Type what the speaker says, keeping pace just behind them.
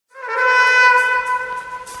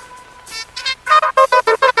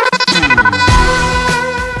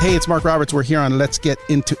Hey, it's Mark Roberts. We're here on Let's Get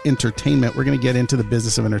Into Entertainment. We're going to get into the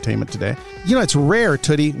business of entertainment today. You know, it's rare,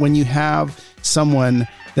 Tootie, when you have someone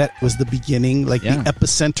that was the beginning, like the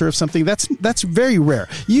epicenter of something. That's very rare.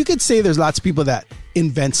 You could say there's lots of people that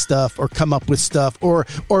invent stuff or come up with stuff or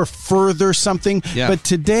further something. Yeah. But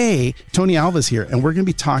today, Tony Alva's here, and we're going to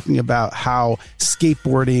be talking about how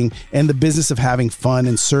skateboarding and the business of having fun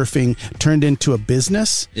and surfing turned into a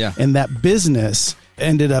business. Yeah. And that business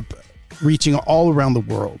ended up reaching all around the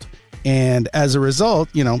world. And as a result,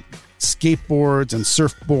 you know, skateboards and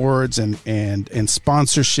surfboards and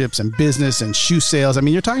sponsorships and business and shoe sales. I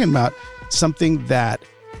mean, you're talking about something that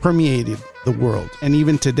permeated the world. And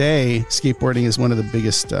even today, skateboarding is one of the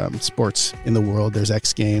biggest sports in the world. There's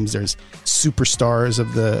X Games, there's superstars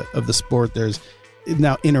of the sport. There's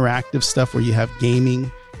now interactive stuff where you have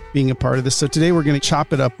gaming being a part of this. So today we're going to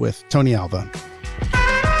chop it up with Tony Alva.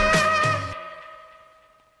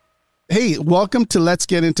 Hey, welcome to Let's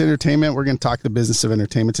Get Into Entertainment. We're going to talk the business of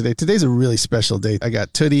entertainment today. Today's a really special day. I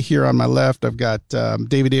got Tootie here on my left. I've got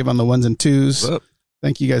Dave on the ones and twos. Whoop.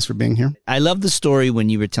 Thank you guys for being here. I love the story when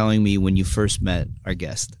you were telling me when you first met our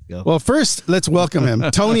guest. Go. Well, first, let's welcome him.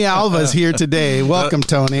 Tony Alva is here today. Welcome,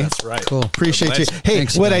 Tony. That's right. Cool. Appreciate you. Hey,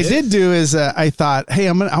 thanks, what I did do is I thought, hey,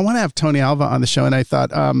 I want to have Tony Alva on the show. And I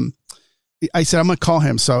thought, I said, I'm going to call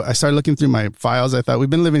him. So I started looking through my files. I thought, we've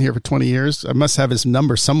been living here for 20 years. I must have his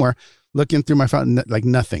number somewhere. Looking through my phone, like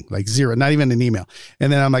nothing, like zero, not even an email.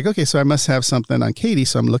 And then I'm like, okay, so I must have something on Katie.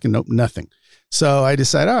 So I'm looking, nope, nothing. So I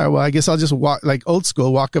decided, all right, well, I guess I'll just walk like old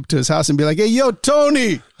school, walk up to his house and be like, hey, yo,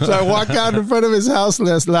 Tony. So I walk out in front of his house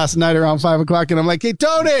last night around 5 o'clock and I'm like, hey,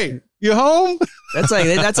 Tony, you home? That's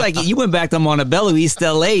like you went back to Montebello, East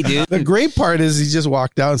LA, dude. The great part is he just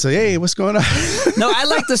walked out and said, hey, what's going on? No, I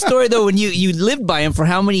like the story though, when you lived by him for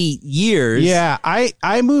how many years? Yeah,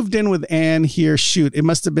 I moved in with Ann here. Shoot, it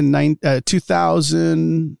must have been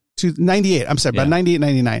 98. I'm sorry, about 98,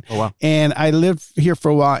 99. Oh, wow. And I lived here for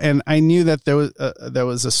a while, and I knew that there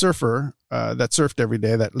was a surfer that surfed every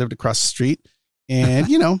day that lived across the street. And,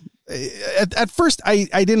 you know, at first I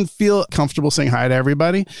didn't feel comfortable saying hi to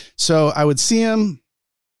everybody. So I would see him,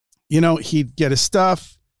 you know, he'd get his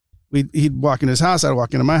stuff. He'd walk into his house. I'd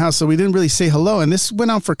walk into my house. So we didn't really say hello. And this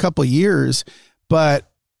went on for a couple of years.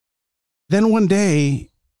 But then one day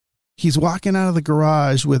he's walking out of the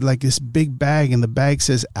garage with like this big bag, and the bag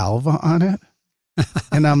says Alva on it.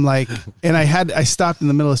 And I'm like, and I stopped in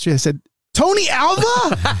the middle of the street. I said, Tony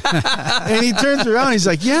Alva? And he turns around. He's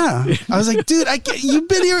like, yeah. I was like, dude, you've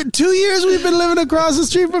been here 2 years. We've been living across the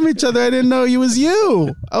street from each other. I didn't know it was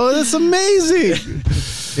you. Oh, that's amazing.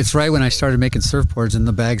 It's right when I started making surfboards and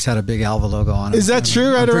the bags had a big Alva logo on it. Is that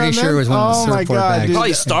true? I'm pretty sure it was one of the surfboard bags. Dude.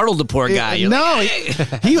 Probably startled the poor guy.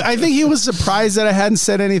 I think he was surprised that I hadn't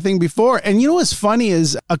said anything before. And you know what's funny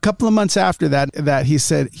is a couple of months after that he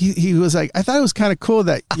said, he was like, I thought it was kind of cool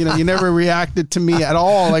that, you know, you never reacted to me at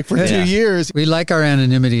all, like for 2 years. We like our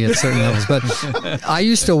anonymity at certain levels, but I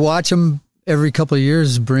used to watch him every couple of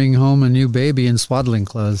years bring home a new baby in swaddling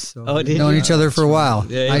clothes. So we've known each other for a while.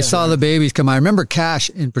 I saw the babies come. I remember Cash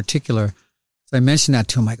in particular. So I mentioned that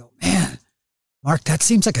to him. I go, man, Mark, that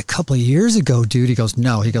seems like a couple of years ago, dude. He goes,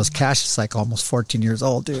 no. He goes, Cash is like almost 14 years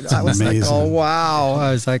old, dude. I was amazing. Like, oh, wow.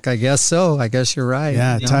 I was like, I guess so. I guess you're right.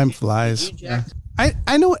 Yeah, time flies. Yeah.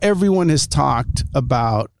 I know everyone has talked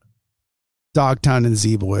about Dogtown and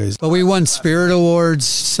Z-Boys. But we won Spirit Awards,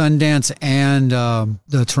 Sundance, and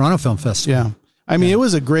the Toronto Film Festival. Yeah. I mean, it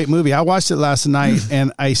was a great movie. I watched it last night,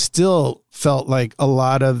 and I still felt like a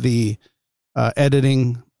lot of the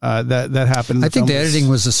editing that happened. I think the editing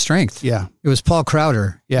was the strength. Yeah. It was Paul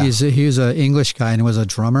Crowder. Yeah. He was an English guy and was a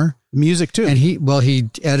drummer. Music, too. And he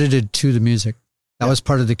edited to the music. That was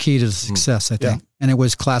part of the key to the success, I think. Yeah. And it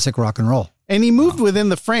was classic rock and roll. And he moved within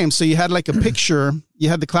the frame. So you had like a picture, you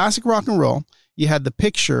had the classic rock and roll, you had the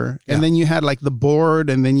picture, and then you had like the board,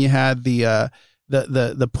 and then you had the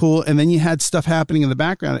pool, and then you had stuff happening in the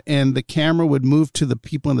background, and the camera would move to the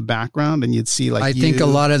people in the background, and you'd see like I think a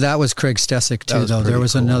lot of that was Craig Stesic too, though. There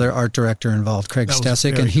was another art director involved, Craig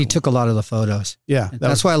Stesic, and he took a lot of the photos. Yeah.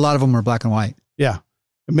 That's why a lot of them were black and white. Yeah.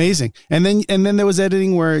 Amazing. And then there was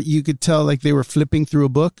editing where you could tell like they were flipping through a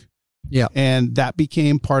book. Yeah. And that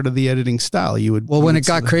became part of the editing style. When it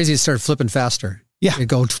got crazy, it started flipping faster. Yeah. It'd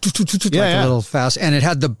go like a little fast. And it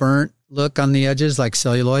had the burnt look on the edges, like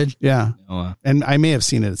celluloid. Yeah. And I may have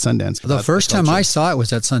seen it at Sundance. The first time I saw it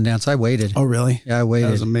was at Sundance. I waited. Oh, really? Yeah, I waited.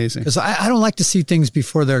 That was amazing. Because I don't like to see things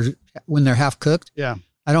when they're half cooked. Yeah.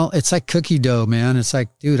 It's like cookie dough, man. It's like,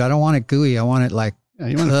 dude, I don't want it gooey. I want it like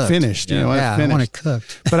you want it finished. You know, I want it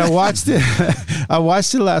cooked. But I watched it. I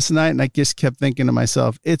watched it last night, and I just kept thinking to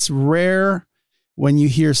myself, it's rare when you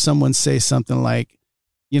hear someone say something like,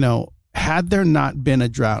 had there not been a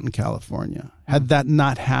drought in California, had that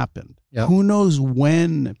not happened, who knows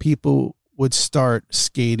when people would start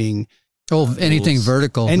skating. Anything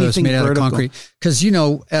vertical that was made out of concrete. Because,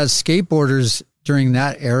 as skateboarders during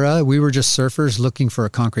that era, we were just surfers looking for a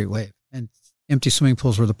concrete wave. And empty swimming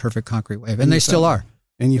pools were the perfect concrete wave. And they still are.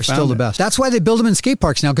 And they're still the best. That's why they build them in skate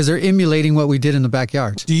parks now, because they're emulating what we did in the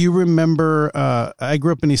backyards. Do you remember, I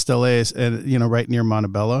grew up in East LA, right near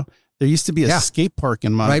Montebello. There used to be a skate park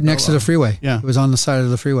in Montebello. Right next to the freeway. Yeah. It was on the side of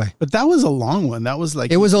the freeway. But that was a long one. That was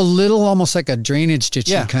it was a little, almost like a drainage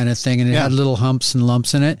ditchy kind of thing. And it had little humps and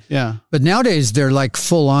lumps in it. Yeah. But nowadays they're like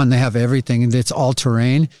full on. They have everything, and it's all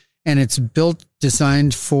terrain, and it's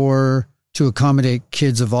designed to accommodate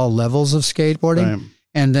kids of all levels of skateboarding. Right.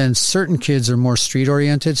 And then certain kids are more street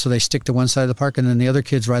oriented, so they stick to one side of the park, and then the other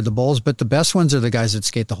kids ride the bowls. But the best ones are the guys that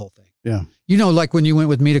skate the whole thing. Yeah. Like when you went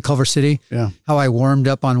with me to Culver City, how I warmed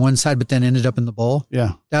up on one side, but then ended up in the bowl.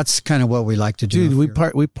 Yeah. That's kind of what we like to do. Dude,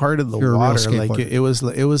 we parted the water. Like it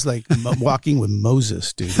was like walking with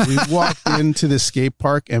Moses, dude. We walked into the skate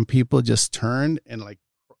park and people just turned and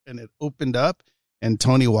it opened up, and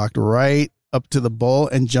Tony walked right up to the bowl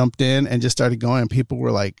and jumped in and just started going. And people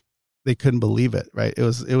were like, they couldn't believe it, right? It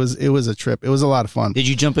was a trip. It was a lot of fun. Did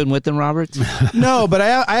you jump in with them, Robert? No, but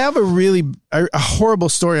I have a horrible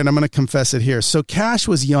story, and I'm going to confess it here. So Cash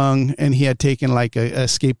was young, and he had taken like a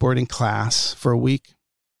skateboarding class for a week,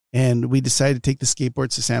 and we decided to take the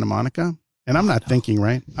skateboards to Santa Monica. And I'm not thinking,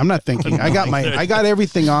 right? I'm not thinking. I got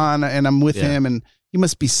everything on, and I'm with him, and he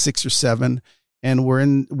must be 6 or 7, and we're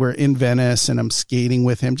in Venice, and I'm skating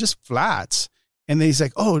with him, just flats. And then he's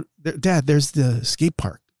like, "Oh, Dad, there's the skate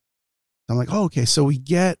park." I'm like, "Oh, okay." So we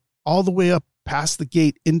get all the way up past the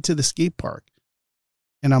gate into the skate park.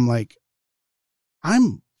 And I'm like,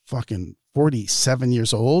 I'm fucking 47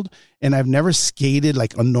 years old, and I've never skated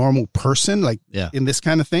like a normal person, in this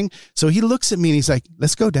kind of thing. So he looks at me and he's like,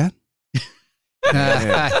 "Let's go, Dad." And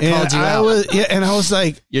I was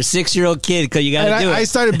like, "Your 6-year-old kid, because you got to do it." I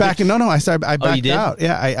started backing. No, I backed out.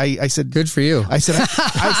 Yeah, I said, "Good for you." I said,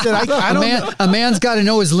 I don't. A man's got to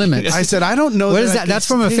know his limits. I said, I don't know. What is that? That's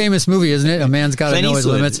from a famous movie, isn't it? A man's got to know his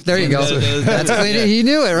limits. There you go. That's Clint. He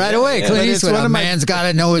knew it right away. Clint Eastwood. A man's got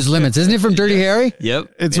to know his limits. Isn't it from Dirty Harry?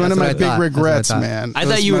 Yep. It's one of my big regrets, man. I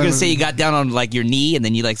thought you were going to say you got down on like your knee, and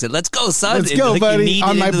then you said, "Let's go, son. Let's go, buddy."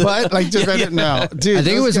 On my butt, just right now, dude. I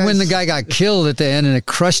think it was when the guy got killed at the end, and it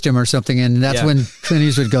crushed him or something, and that's when Clint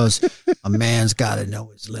Eastwood goes, "A man's got to know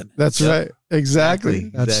his limits." That's right.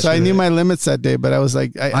 Exactly. So I knew my limits that day, but I was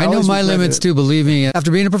like, I know my limits too, believe me.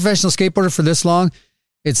 After being a professional skateboarder for this long,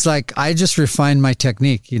 it's like I just refined my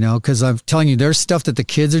technique, because I'm telling you, there's stuff that the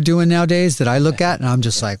kids are doing nowadays that I look at and I'm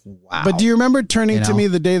just like, wow. But do you remember turning to me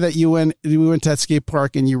the day that we went to that skate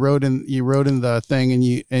park and you rode in the thing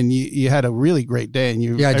and you had a really great day,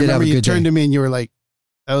 and I did have a good day. You turned to me and you were like,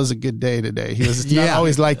 "That was a good day today." He was not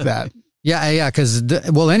always like that. Yeah. Because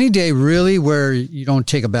any day really where you don't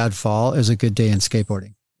take a bad fall is a good day in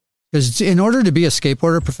skateboarding. Because in order to be a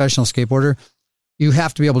professional skateboarder, you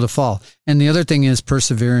have to be able to fall. And the other thing is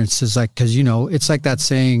perseverance is like, because, it's like that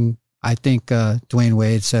saying, I think Dwayne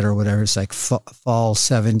Wade said or whatever, it's like fall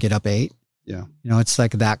 7, get up 8. Yeah. It's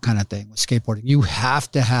like that kind of thing with skateboarding. You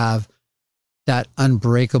have to have that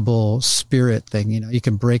unbreakable spirit thing. You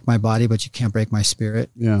can break my body, but you can't break my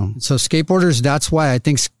spirit. Yeah. So skateboarders, that's why I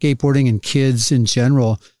think skateboarding and kids in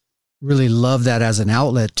general really love that as an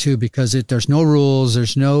outlet too, because there's no rules,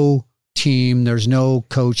 there's no team, there's no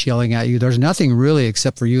coach yelling at you. There's nothing really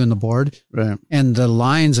except for you and the board. Right. And the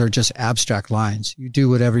lines are just abstract lines. You do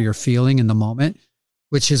whatever you're feeling in the moment,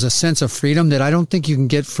 which is a sense of freedom that I don't think you can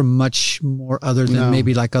get from much more other than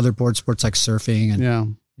maybe like other board sports like surfing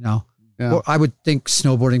and, Well, I would think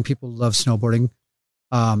snowboarding, people love snowboarding.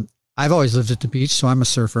 I've always lived at the beach, so I'm a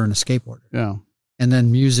surfer and a skateboarder. Yeah. And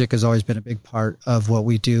then music has always been a big part of what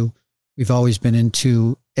we do. We've always been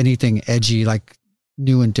into anything edgy, like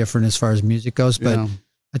new and different as far as music goes. But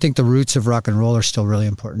I think the roots of rock and roll are still really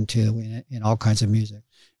important too in all kinds of music.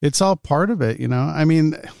 It's all part of it, I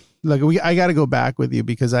mean, look, I got to go back with you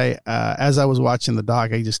because as I was watching the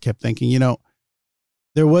doc, I just kept thinking,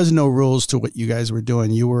 there was no rules to what you guys were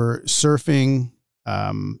doing. You were surfing.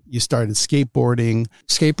 You started skateboarding.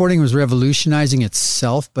 Skateboarding was revolutionizing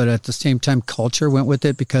itself, but at the same time, culture went with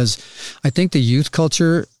it because I think the youth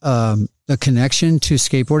culture, the connection to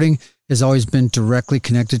skateboarding has always been directly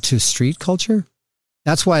connected to street culture.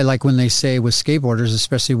 That's why, like when they say with skateboarders,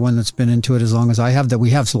 especially one that's been into it as long as I have, that we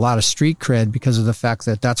have a lot of street cred because of the fact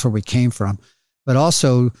that that's where we came from. But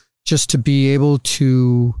also just to be able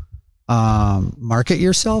to market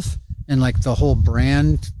yourself and like the whole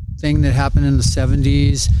brand thing that happened in the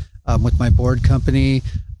 70s, with my board company,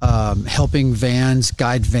 helping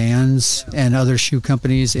guide vans and other shoe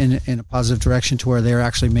companies in a positive direction to where they're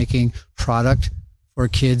actually making product for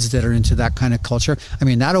kids that are into that kind of culture. I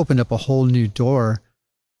mean, that opened up a whole new door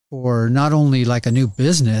for not only like a new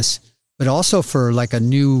business, but also for like a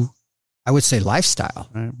new, I would say, lifestyle.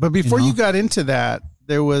 Right. But before you got into that,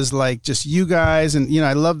 there was like just you guys. And,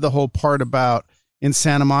 I love the whole part about in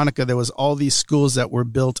Santa Monica, there was all these schools that were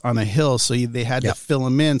built on a hill. So they had to fill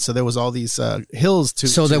them in. So there was all these hills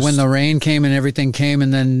that when the rain came and everything came,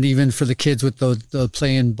 and then even for the kids with the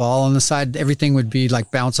playing ball on the side, everything would be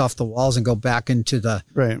like bounce off the walls and go back into the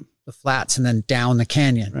flats and then down the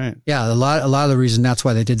canyon. Right. Yeah. A lot of the reason that's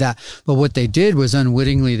why they did that. But what they did was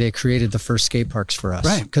unwittingly, they created the first skate parks for us.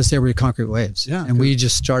 Right. Because they were concrete waves. Yeah. And we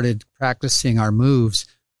just started practicing our moves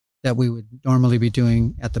that we would normally be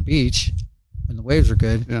doing at the beach when the waves were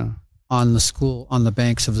good on the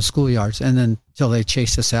banks of the schoolyards. And then till they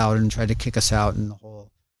chased us out and tried to kick us out, and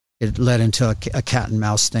it led into a cat and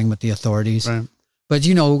mouse thing with the authorities. Right. But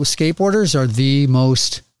skateboarders are the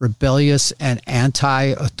most rebellious and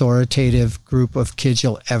anti-authoritative group of kids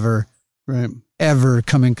you'll ever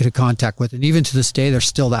come into contact with. And even to this day, they're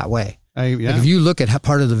still that way. Like if you look at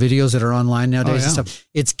part of the videos that are online nowadays and stuff,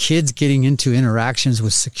 it's kids getting into interactions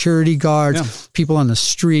with security guards, people on the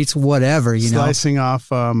streets, whatever, slicing off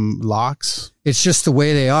locks. It's just the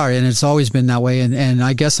way they are. And it's always been that way. And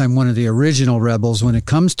I guess I'm one of the original rebels when it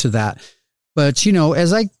comes to that. But,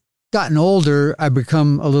 as I gotten older, I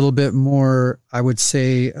become a little bit more, I would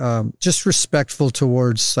say, just respectful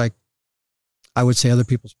towards, like, I would say other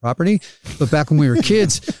people's property. But back when we were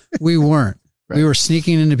kids, we weren't. Right. We were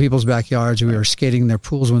sneaking into people's backyards. We were skating in their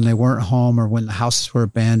pools when they weren't home or when the houses were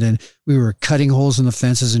abandoned. We were cutting holes in the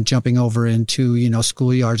fences and jumping over into,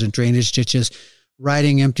 schoolyards and drainage ditches,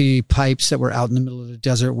 riding empty pipes that were out in the middle of the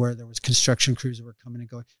desert where there was construction crews that were coming and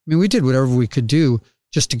going. I mean, we did whatever we could do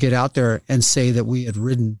just to get out there and say that we had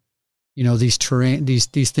ridden, these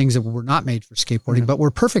things that were not made for skateboarding, but were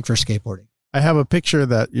perfect for skateboarding. I have a picture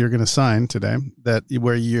that you're going to sign today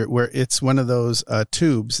where it's one of those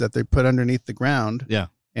tubes that they put underneath the ground. Yeah.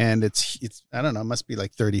 And it's I don't know, it must be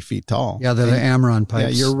like 30 feet tall. Yeah, they're the Amron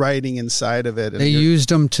pipes. Yeah, you're riding inside of it. They used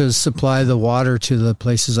them to supply the water to the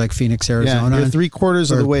places like Phoenix, Arizona. Yeah, you're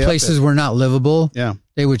 3/4 of the way up. Places were not livable. Yeah.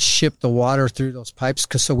 They would ship the water through those pipes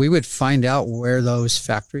so we would find out where those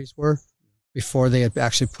factories were before they had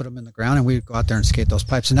actually put them in the ground, and we would go out there and skate those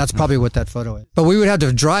pipes. And that's probably what that photo is. But we would have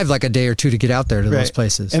to drive like a day or two to get out there to those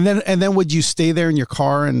places. And then would you stay there in your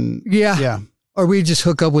car and or we'd just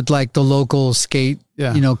hook up with like the local skate,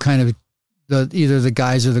 kind of either the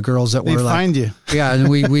guys or the girls that were like, find you. Yeah. And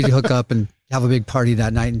we'd hook up and have a big party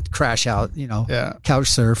that night and crash out, couch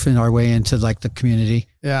surf in our way into like the community.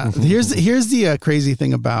 Yeah. Here's the crazy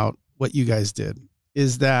thing about what you guys did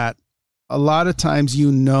is that a lot of times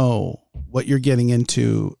what you're getting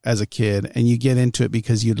into as a kid, and you get into it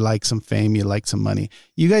because you'd like some fame, you like some money.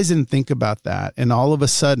 You guys didn't think about that. And all of a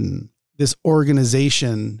sudden, this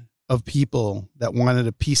organization of people that wanted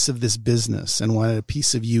a piece of this business and wanted a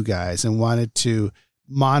piece of you guys and wanted to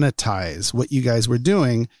monetize what you guys were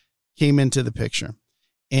doing came into the picture.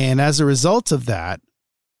 And as a result of that,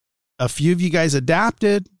 a few of you guys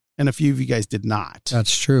adapted and a few of you guys did not.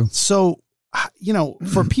 That's true. So,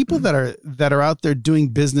 for people that are out there doing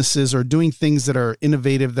businesses or doing things that are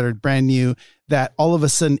innovative, that are brand new, that all of a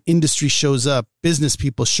sudden industry shows up, business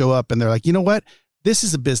people show up and they're like, you know what? This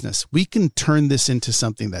is a business. We can turn this into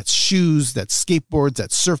something that's shoes, that's skateboards,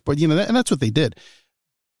 that's surfboard, and that's what they did.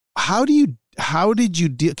 How did you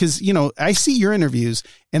deal? Because, I see your interviews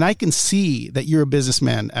and I can see that you're a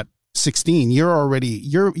businessman at 16. You're already,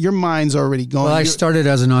 your mind's already going. Well, I started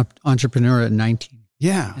as an entrepreneur at 19.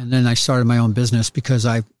 Yeah. And then I started my own business because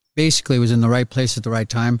I basically was in the right place at the right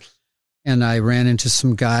time. And I ran into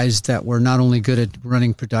some guys that were not only good at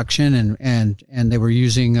running production and they were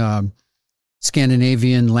using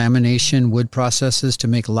Scandinavian lamination wood processes to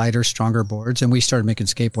make lighter, stronger boards. And we started making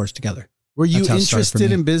skateboards together. Were you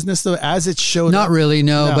interested in business though, as it showed Not up? really,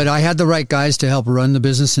 no, but I had the right guys to help run the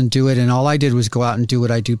business and do it. And all I did was go out and do what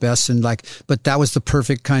I do best. But that was the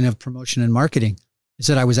perfect kind of promotion and marketing. Is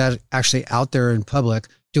that I was actually out there in public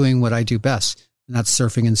doing what I do best, and that's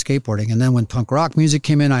surfing and skateboarding. And then when punk rock music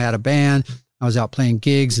came in, I had a band. I was out playing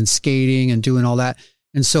gigs and skating and doing all that.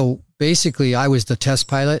 And so basically I was the test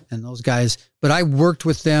pilot and those guys, but I worked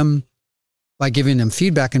with them by giving them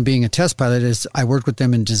feedback and being a test pilot is I worked with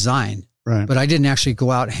them in design, right? But I didn't actually go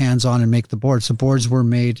out hands-on and make the boards. The boards were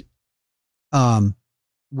made,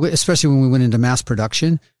 especially when we went into mass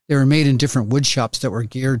production, they were made in different wood shops that were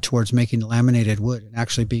geared towards making laminated wood and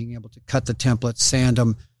actually being able to cut the templates, sand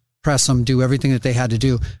them, press them, do everything that they had to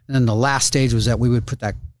do. And then the last stage was that we would put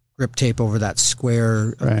that grip tape over that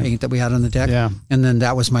square of paint that we had on the deck. Yeah. And then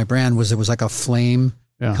that was my brand, it was like a flame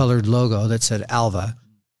colored logo that said Alva.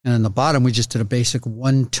 And on the bottom, we just did a basic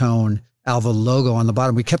one-tone Alva logo on the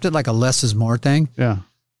bottom. We kept it like a less is more thing. Yeah.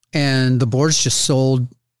 And the boards just sold,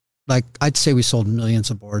 like, I'd say we sold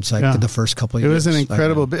millions of boards the first couple of years. It was an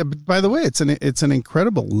incredible, by the way, it's an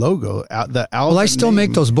incredible logo. The Alva well, I still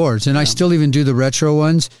make those boards, and I still even do the retro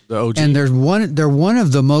ones. The OG. And they're one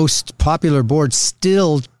of the most popular boards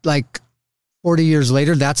still, like 40 years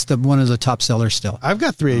later. That's one of the top sellers still. I've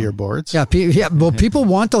got 3 of your boards. Yeah. Well, people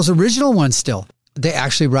want those original ones still. They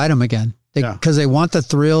actually write them again because they want the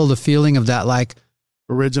thrill, the feeling of that, like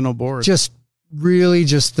original board. Just really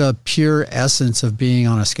just the pure essence of being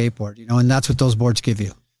on a skateboard, and that's what those boards give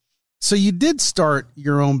you. So you did start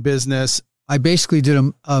your own business. I basically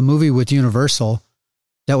did a movie with Universal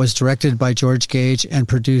that was directed by George Gage and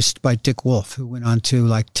produced by Dick Wolf, who went on to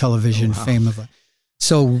like television fame of it.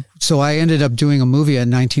 So I ended up doing a movie at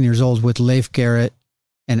 19 years old with Leif Garrett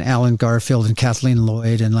and Alan Garfield and Kathleen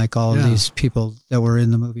Lloyd and like all of these people that were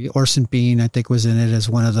in the movie. Orson Bean, I think, was in it as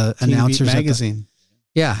one of the announcers. Beat magazine.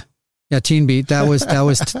 Yeah, Teen Beat. That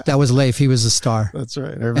was Leif. He was the star. That's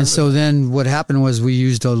right. And so then what happened was we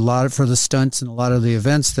used a lot for the stunts and a lot of the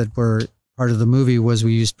events that were part of the movie was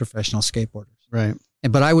we used professional skateboarders. Right.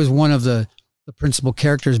 But I was one of the principal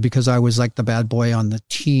characters because I was like the bad boy on the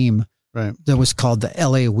team. Right. That was called the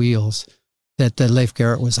LA Wheels that Leif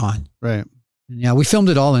Garrett was on. Right. And yeah, we filmed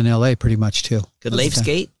it all in LA pretty much too. Could Leif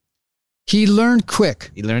skate? He learned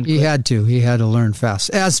quick. He had to learn fast,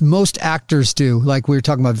 as most actors do. Like we were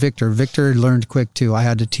talking about Victor. Victor learned quick too. I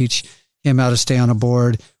had to teach him how to stay on a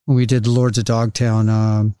board when we did Lords of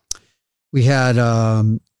Dogtown. We had,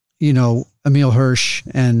 Emile Hirsch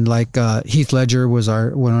and like Heath Ledger was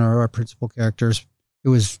one of our principal characters. It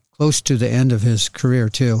was close to the end of his career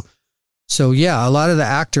too. So yeah, a lot of the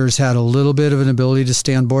actors had a little bit of an ability to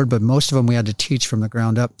stay on board, but most of them we had to teach from the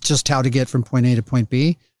ground up just how to get from point A to point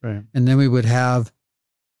B. Right. And then we would have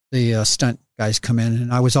the stunt guys come in,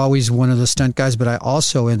 and I was always one of the stunt guys, but I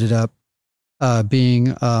also ended up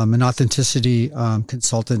being an authenticity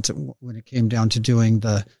consultant when it came down to doing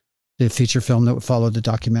the feature film that followed the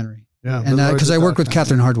documentary. Yeah, and because I worked with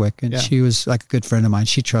Catherine Hardwick, and she was like a good friend of mine.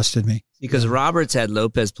 She trusted me. Because Roberts had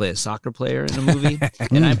Lopez play a soccer player in a movie,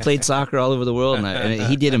 and I played soccer all over the world, and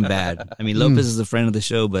he did him bad. I mean, Lopez is a friend of the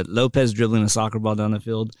show, but Lopez dribbling a soccer ball down the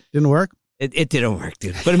field didn't work. It didn't work,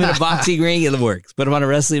 dude. Put him in a boxing ring, it works. Put him on a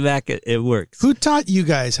wrestling mat, it works. Who taught you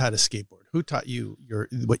guys how to skateboard? Who taught you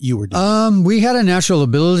what you were doing? We had a natural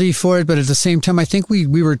ability for it, but at the same time, I think we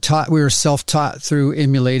were self-taught through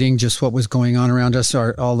emulating just what was going on around us.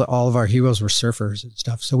 All of our heroes were surfers and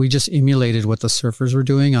stuff. So we just emulated what the surfers were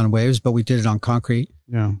doing on waves, but we did it on concrete.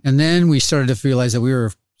 Yeah. And then we started to realize that we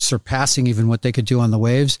were surpassing even what they could do on the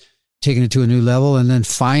waves, taking it to a new level. And then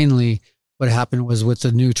finally what happened was with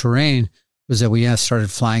the new terrain was that we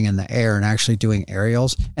started flying in the air and actually doing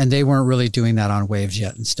aerials, and they weren't really doing that on waves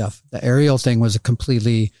yet and stuff. The aerial thing was a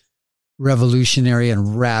completely revolutionary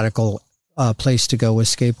and radical place to go with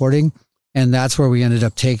skateboarding. And that's where we ended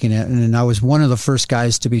up taking it. And I was one of the first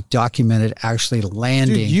guys to be documented actually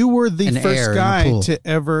landing. Dude, you were the first guy to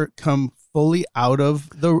ever come fully out of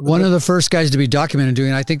one of the first guys to be documented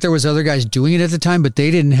doing it. I think there was other guys doing it at the time, but they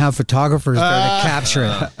didn't have photographers there to capture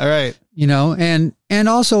it. All right. And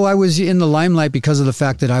also I was in the limelight because of the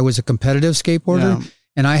fact that I was a competitive skateboarder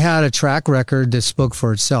and I had a track record that spoke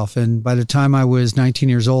for itself. And by the time I was 19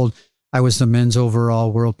 years old, I was the men's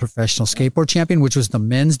overall world professional skateboard champion, which was the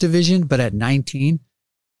men's division, but at 19.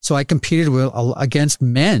 So I competed against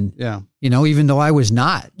men, even though I was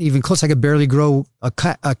not even close. I could barely grow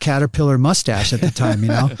a caterpillar mustache at the time,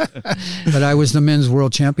 but I was the men's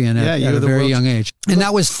world champion at a very young age. And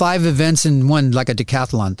that was 5 events in one, like a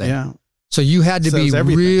decathlon thing. Yeah. So you had to be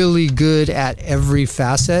really good at every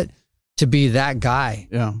facet to be that guy.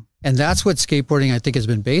 Yeah. And that's what skateboarding, I think, has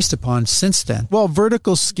been based upon since then. Well,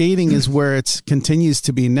 vertical skating is where it continues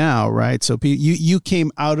to be now, right? So you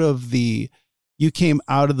came out of the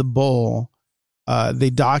bowl, they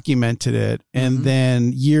documented it. And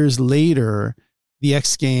then years later, the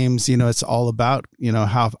X Games, it's all about,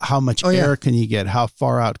 how much air can you get? How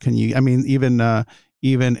far out can you,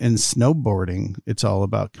 even in snowboarding, it's all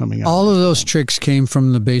about coming out. All of those tricks came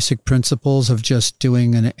from the basic principles of just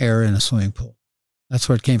doing an air in a swimming pool. That's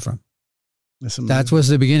where it came from. That was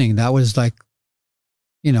the beginning. That was like,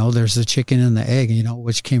 there's the chicken and the egg,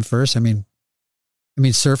 which came first. I mean,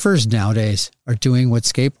 surfers nowadays are doing what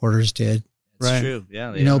skateboarders did. That's true.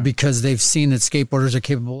 Yeah. Because they've seen that skateboarders are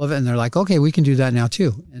capable of it and they're like, okay, we can do that now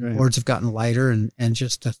too. And boards have gotten lighter and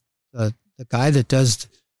just the guy that does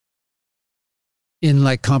in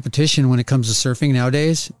like competition when it comes to surfing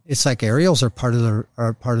nowadays, it's like aerials are part of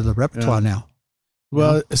the repertoire now.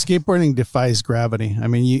 Well, skateboarding defies gravity. I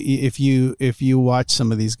mean, if you watch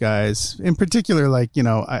some of these guys, in particular, like, you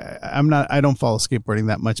know, I don't follow skateboarding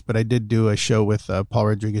that much, but I did do a show with Paul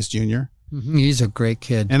Rodriguez Jr. Mm-hmm. He's a great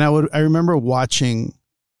kid, and I remember watching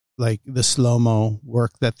like the slow-mo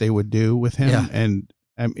work that they would do with him, and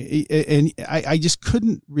I just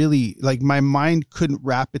couldn't really, like, my mind couldn't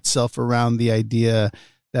wrap itself around the idea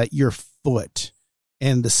that your foot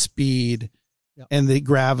and the speed and the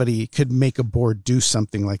gravity could make a board do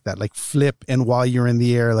something like that, like flip, and while you're in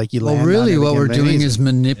the air, like you land. Well, really, what we're doing is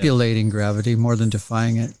manipulating gravity more than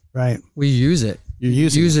defying it. Right. We use it. You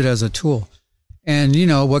use it as a tool. And, you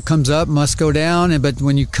know, what comes up must go down. But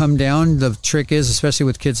when you come down, the trick is, especially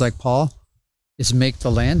with kids like Paul, is make the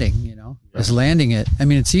landing, you know, is landing it. I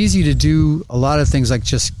mean, it's easy to do a lot of things like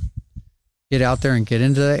just get out there and get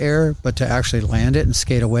into the air, but to actually land it and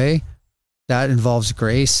skate away, that involves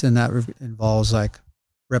grace, and that involves like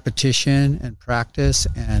repetition and practice.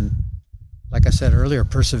 And like I said earlier,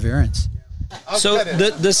 perseverance. So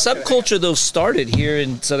the subculture, though, started here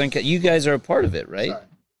in Southern California. You guys are a part of it, right?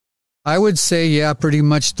 I would say, yeah, pretty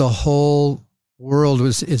much the whole world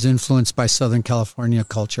is influenced by Southern California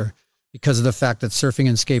culture because of the fact that surfing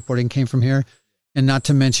and skateboarding came from here, and not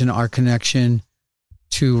to mention our connection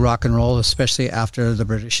to rock and roll, especially after the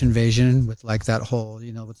British invasion with like that whole,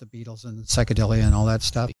 you know, with the Beatles and psychedelia and all that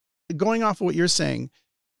stuff. Going off of what you're saying,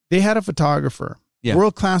 they had a photographer,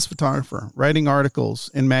 world-class photographer, writing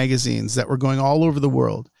articles in magazines that were going all over the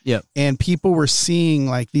world. Yeah. And people were seeing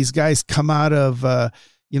like these guys come out of,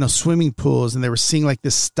 swimming pools, and they were seeing like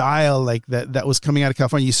this style like that was coming out of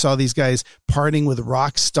California. You saw these guys partying with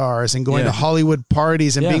rock stars and going to Hollywood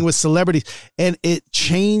parties and being with celebrities, and it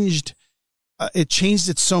changed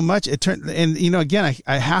it so much. It turned, and you know, again,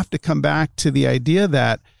 I have to come back to the idea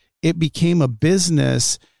that it became a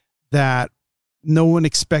business that no one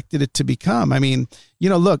expected it to become. I mean, you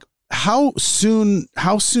know, look, how soon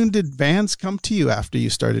did Vans come to you after you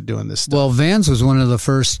started doing this stuff? Well, Vans was one of the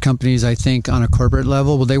first companies, I think, on a corporate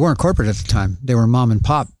level. Well, they weren't corporate at the time. They were mom and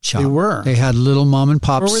pop shop. They were. They had little mom and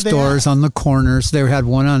pop stores on the corners. They had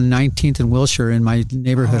one on 19th and Wilshire in my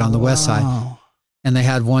neighborhood on the west side. And they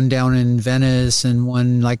had one down in Venice and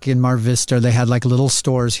one like in Mar Vista. They had like little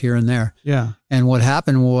stores here and there. Yeah. And what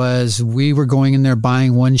happened was we were going in there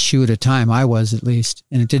buying one shoe at a time. I was, at least.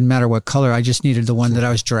 And it didn't matter what color. I just needed the one that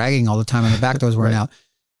I was dragging all the time on the back that was wearing out.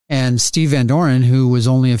 And Steve Van Doren, who was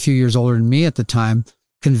only a few years older than me at the time,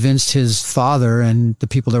 convinced his father and the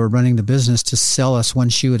people that were running the business to sell us one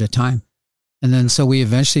shoe at a time. And then so we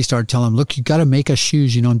eventually started telling him, look, you got to make us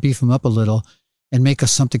shoes, you know, and beef them up a little. And make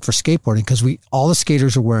us something for skateboarding, because all the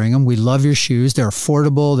skaters are wearing them. We love your shoes. They're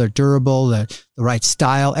affordable. They're durable. They're the right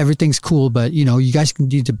style. Everything's cool. But, you know, you guys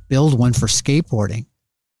need to build one for skateboarding.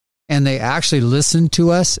 And they actually listened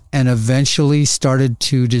to us and eventually started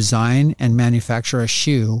to design and manufacture a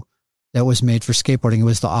shoe that was made for skateboarding. It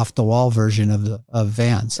was the off the wall version of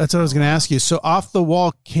Vans. That's what I was going to ask you. So Off the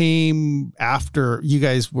Wall came after you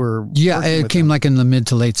guys were. Yeah, it came like in the mid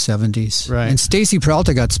to late 70s. Right. And Stacy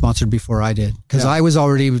Peralta got sponsored before I did, because I was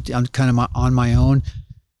already kind of on my own,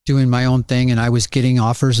 doing my own thing. And I was getting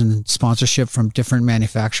offers and sponsorship from different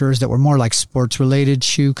manufacturers that were more like sports related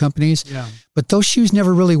shoe companies. Yeah. But those shoes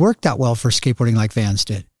never really worked that well for skateboarding like Vans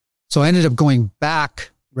did. So I ended up going back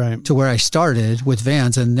to where I started with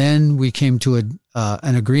Vans, and then we came to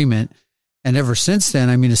an agreement. And ever since then,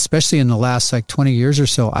 I mean, especially in the last like 20 years or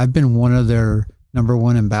so, I've been one of their number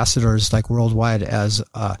one ambassadors, like worldwide, as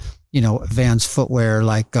Vans footwear,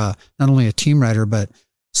 like not only a team rider, but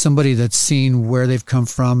somebody that's seen where they've come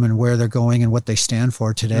from and where they're going and what they stand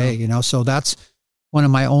for today. You know, so that's one of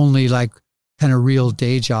my only like kind of real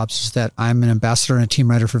day jobs, is that I'm an ambassador and a team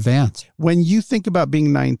rider for Vans. When you think about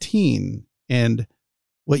being 19 and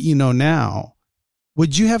what you know now,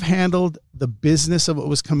 would you have handled the business of what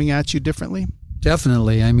was coming at you differently?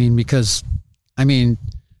 Definitely. I mean, because,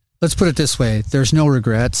 let's put it this way. There's no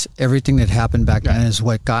regrets. Everything that happened back then is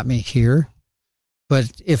what got me here.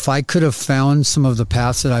 But if I could have found some of the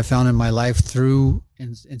paths that I found in my life through,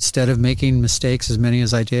 instead of making mistakes as many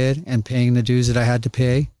as I did and paying the dues that I had to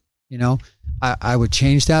pay, you know, I would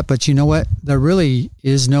change that. But you know what? There really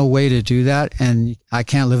is no way to do that. And I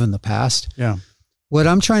can't live in the past. Yeah. What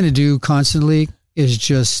I'm trying to do constantly is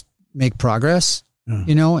just make progress,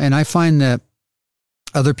 you know, and I find that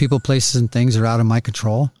other people, places, and things are out of my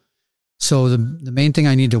control. So the main thing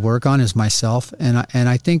I need to work on is myself. And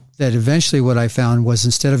I think that eventually what I found was,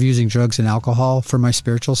 instead of using drugs and alcohol for my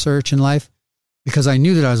spiritual search in life, because I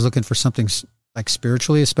knew that I was looking for something like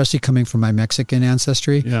spiritually, especially coming from my Mexican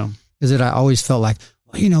ancestry, is that I always felt like,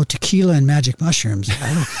 well, tequila and magic mushrooms,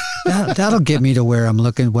 that'll get me to where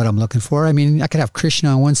what I'm looking for. I mean, I could have Krishna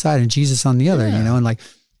on one side and Jesus on the other, and like,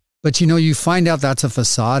 but you find out that's a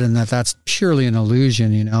facade and that's purely an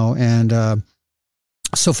illusion, and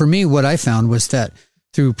so for me, what I found was that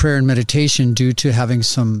through prayer and meditation, due to having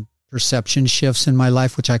some perception shifts in my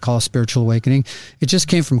life, which I call spiritual awakening, it just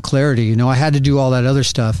came from clarity. I had to do all that other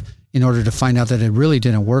stuff in order to find out that it really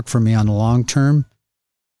didn't work for me on the long term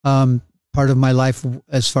part of my life.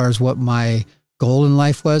 As far as what my goal in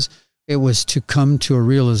life was, it was to come to a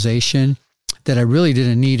realization that I really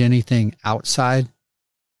didn't need anything outside,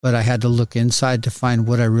 but I had to look inside to find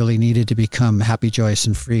what I really needed to become happy, joyous,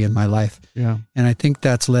 and free in my life. Yeah. And I think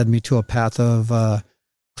that's led me to a path of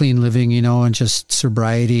clean living, and just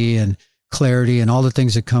sobriety and clarity and all the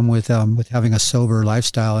things that come with having a sober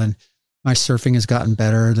lifestyle. And my surfing has gotten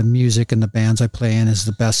better. The music and the bands I play in is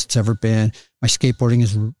the best it's ever been. My skateboarding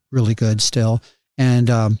is really good still. And,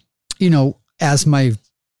 as my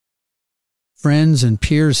friends and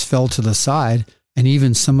peers fell to the side, and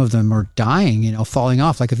even some of them are dying, falling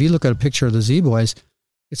off. Like if you look at a picture of the Z-Boys,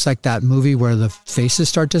 it's like that movie where the faces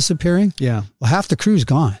start disappearing. Yeah. Well, half the crew's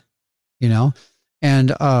gone,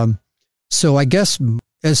 And so I guess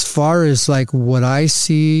as far as like what I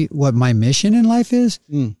see, what my mission in life is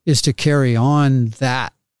to carry on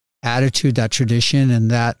that attitude, that tradition,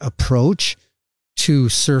 and that approach to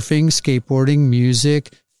surfing, skateboarding,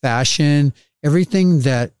 music, fashion, everything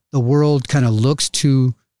that the world kind of looks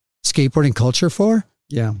to skateboarding culture for.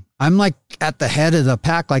 Yeah. I'm like at the head of the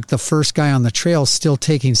pack, like the first guy on the trail, still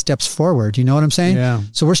taking steps forward. You know what I'm saying? Yeah.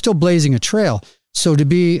 So we're still blazing a trail. So to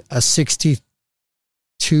be a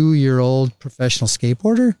 62-year-old professional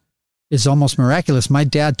skateboarder is almost miraculous. My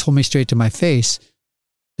dad told me straight to my face,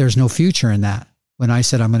 there's no future in that when I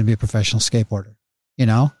said I'm going to be a professional skateboarder,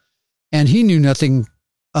 and he knew nothing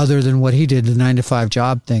other than what he did, the 9-to-5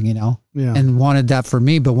 job thing, and wanted that for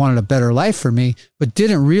me, but wanted a better life for me, but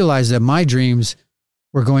didn't realize that my dreams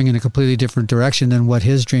were going in a completely different direction than what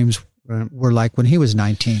his dreams were like when he was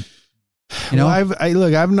 19. Well,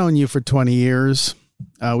 I've known you for 20 years.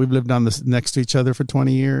 We've lived next to each other for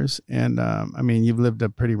 20 years. And, you've lived a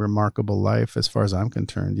pretty remarkable life as far as I'm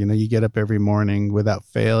concerned. You get up every morning without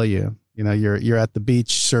fail. You're at the beach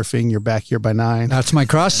surfing. You're back here by 9. That's my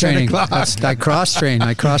cross training. I cross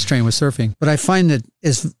train with surfing. But I find that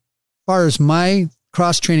as far as my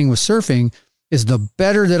cross training with surfing is, the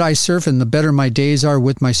better that I surf and the better my days are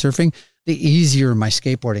with my surfing, the easier my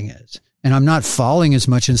skateboarding is. And I'm not falling as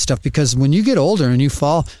much and stuff, because when you get older and you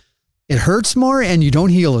fall, it hurts more and you don't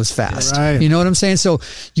heal as fast. Right. You know what I'm saying? So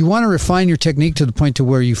you want to refine your technique to the point to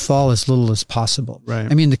where you fall as little as possible. Right.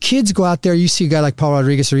 The kids go out there, you see a guy like Paul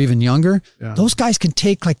Rodriguez or even younger, those guys can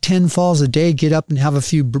take like 10 falls a day, get up and have a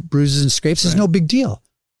few bruises and scrapes. It's no big deal.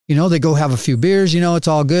 They go have a few beers, it's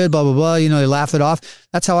all good, blah, blah, blah. They laugh it off.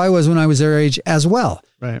 That's how I was when I was their age as well.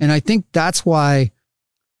 Right. And I think that's why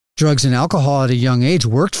drugs and alcohol at a young age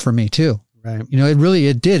worked for me too. Right.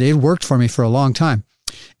 It did. It worked for me for a long time.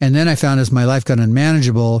 And then I found as my life got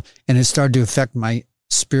unmanageable and it started to affect my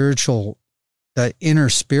the inner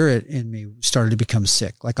spirit in me started to become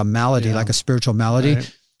sick, like a malady, like a spiritual malady.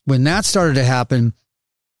 Right. When that started to happen,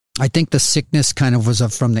 I think the sickness kind of was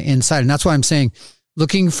from the inside. And that's why I'm saying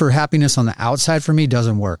looking for happiness on the outside for me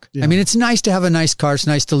doesn't work. Yeah. It's nice to have a nice car. It's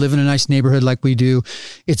nice to live in a nice neighborhood like we do.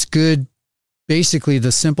 It's good. Basically,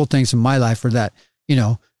 the simple things in my life are that,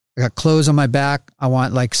 I got clothes on my back. I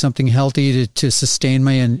want like something healthy to sustain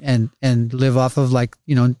me and live off of, like,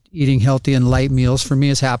 eating healthy and light meals for me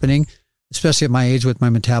is happening, especially at my age with my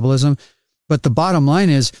metabolism. But the bottom line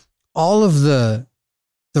is all of the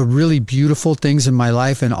really beautiful things in my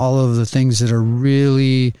life and all of the things that are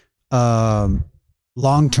really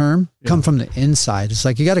long-term come from the inside. It's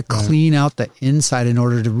like you got to clean out the inside in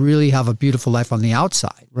order to really have a beautiful life on the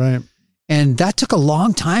outside. Right. And that took a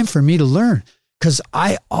long time for me to learn. Because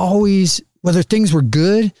I always, whether things were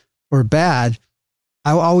good or bad,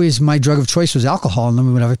 my drug of choice was alcohol.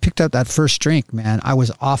 And when I picked up that first drink, man, I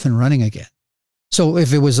was off and running again. So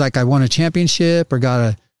if it was like I won a championship or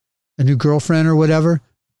got a new girlfriend or whatever,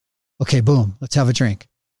 okay, boom, let's have a drink.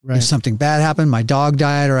 Right. If something bad happened, my dog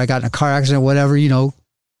died or I got in a car accident or whatever,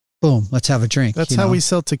 boom, let's have a drink. That's how we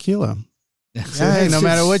sell tequila. So, hey, no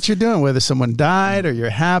matter what you're doing, whether someone died or you're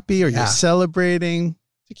happy or you're celebrating,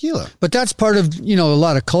 tequila. But that's part of, a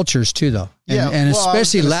lot of cultures too, though. And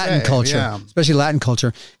especially Latin culture, especially Latin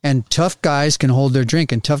culture. And tough guys can hold their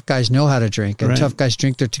drink and tough guys know how to drink and tough guys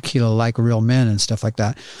drink their tequila like real men and stuff like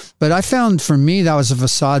that. But I found for me, that was a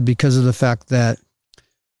facade because of the fact that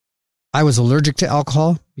I was allergic to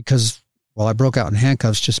alcohol because Well, I broke out in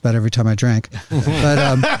handcuffs just about every time I drank.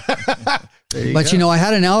 But you know, I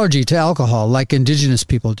had an allergy to alcohol like indigenous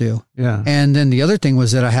people do. Yeah. And then the other thing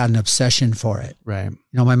was that I had an obsession for it. Right. You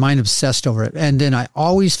know, my mind obsessed over it. And then I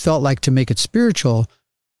always felt like to make it spiritual,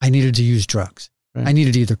 I needed to use drugs. Right. I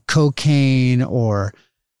needed either cocaine or,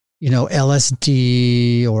 you know,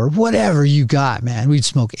 LSD or whatever you got, man. We'd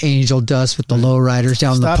smoke angel dust with the lowriders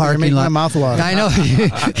down in the parking lot. My mouth water. I know.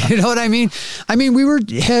 You know what I mean? I mean, we were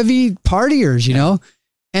heavy partiers, you know,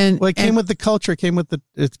 and well, it came with the culture. It came with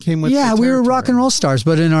yeah, we were rock and roll stars,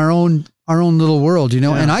 but in our own little world, you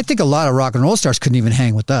know. Yeah. And I think a lot of rock and roll stars couldn't even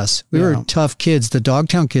hang with us. We were tough kids. The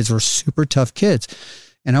Dogtown kids were super tough kids,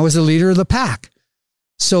 and I was the leader of the pack.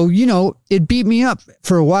 So, you know, it beat me up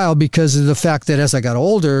for a while because of the fact that as I got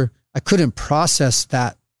older, I couldn't process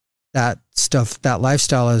that stuff, that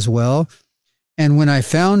lifestyle as well. And when I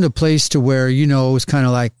found a place to where, you know, it was kind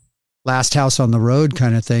of like last house on the road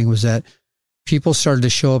kind of thing, was that people started to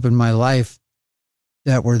show up in my life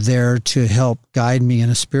that were there to help guide me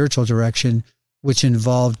in a spiritual direction, which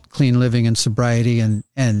involved clean living and sobriety and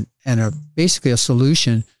basically a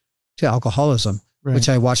solution to alcoholism, right. Which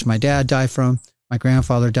I watched my dad die from. My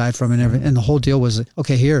grandfather died from, and the whole deal was,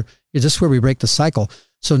 okay, here, this is where we break the cycle.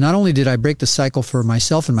 So not only did I break the cycle for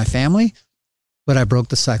myself and my family, but I broke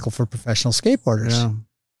the cycle for professional skateboarders. Yeah.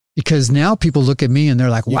 Because now people look at me and they're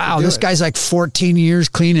like, wow, this guy's like 14 years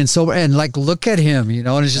clean and sober. And like, look at him, you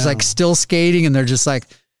know, and it's just like still skating. And they're just like,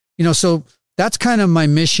 you know, so that's kind of my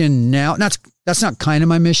mission now. That's not kind of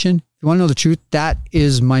my mission. If you want to know the truth, that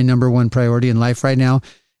is my number one priority in life right now.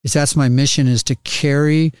 That's my mission, is to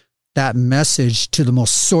carry that message to the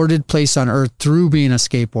most sordid place on earth through being a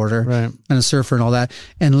skateboarder and a surfer and all that,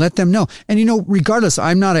 and let them know. And, you know, regardless,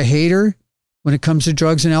 I'm not a hater when it comes to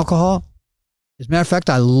drugs and alcohol. As a matter of fact,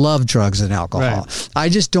 I love drugs and alcohol. Right. I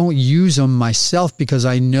just don't use them myself because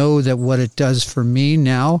I know that what it does for me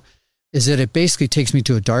now is that it basically takes me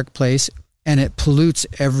to a dark place and it pollutes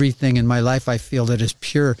everything in my life I feel that is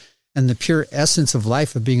pure. And the pure essence of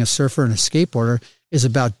life of being a surfer and a skateboarder is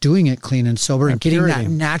about doing it clean and sober and getting purity. That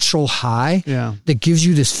natural high that gives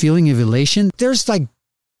you this feeling of elation. There's like,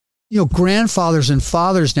 you know, grandfathers and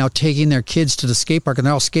fathers now taking their kids to the skate park and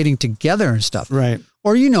they're all skating together and stuff. Right.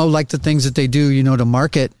 Or, you know, like the things that they do, you know, to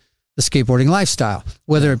market the skateboarding lifestyle,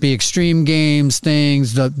 whether it be extreme games,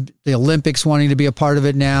 things, the Olympics wanting to be a part of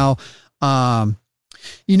it now.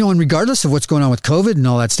 You know, and regardless of what's going on with COVID and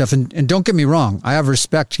all that stuff, and don't get me wrong, I have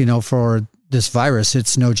respect, you know, for this virus.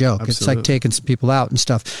 It's no joke. Absolutely. It's like taking some people out and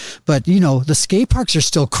stuff. But, you know, the skate parks are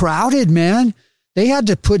still crowded, man. They had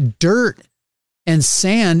to put dirt and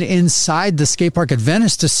sand inside the skate park at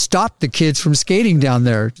Venice to stop the kids from skating down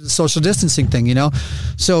there. The social distancing thing, you know?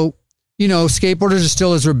 So, you know, skateboarders are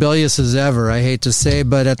still as rebellious as ever, I hate to say,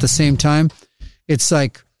 but at the same time, it's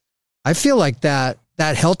like, I feel like that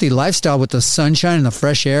healthy lifestyle with the sunshine and the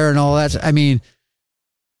fresh air and all that. I mean,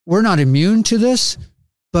 we're not immune to this,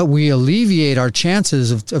 but we alleviate our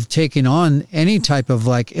chances of taking on any type of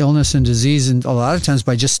like illness and disease, and a lot of times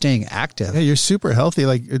by just staying active. Yeah, you're super healthy.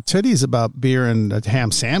 Like Tootie's about beer and a ham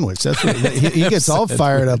sandwich. That's what he gets all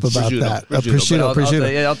fired up about that.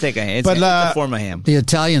 Prosciutto. I'll take a ham. It's a form of ham. The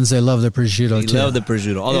Italians, they love the prosciutto too. They love the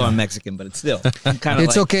prosciutto, although I'm Mexican, but it's still kind of.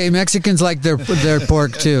 It's like, okay. Mexicans like their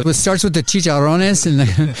pork too. It starts with the chicharrones and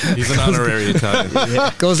he's an honorary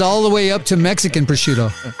Italian. Goes all the way up to Mexican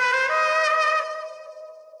prosciutto.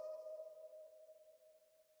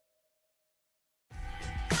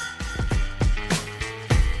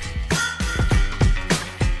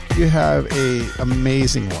 You have an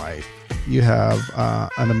amazing wife. You have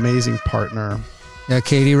an amazing partner. Yeah,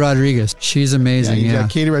 Katie Rodriguez. She's amazing. You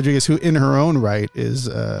got Katie Rodriguez, who in her own right is,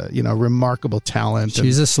 you know, remarkable talent.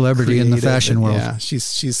 She's a celebrity in the fashion world. Yeah,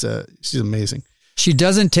 she's amazing. She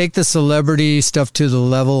doesn't take the celebrity stuff to the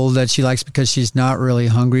level that she likes because she's not really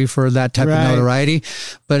hungry for that type of notoriety.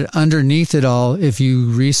 But underneath it all, if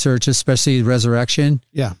you research, especially Resurrection,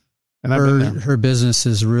 and her business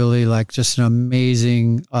is really like just an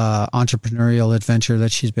amazing entrepreneurial adventure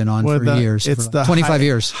that she's been on for years. It's the 25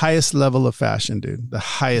 years. Highest level of fashion, dude. The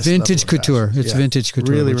highest vintage couture. It's vintage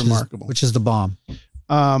couture. Really remarkable. Which is the bomb.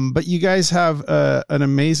 But you guys have an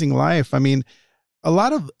amazing life. I mean, a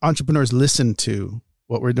lot of entrepreneurs listen to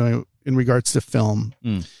what we're doing in regards to film,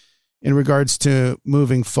 in regards to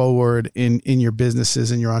moving forward in your businesses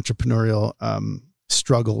and your entrepreneurial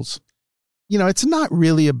struggles. You know, it's not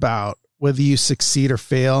really about whether you succeed or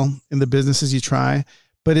fail in the businesses you try,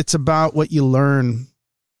 but it's about what you learn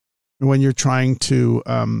when you're trying to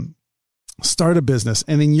start a business.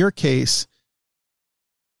 And in your case,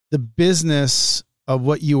 the business of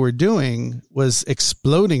what you were doing was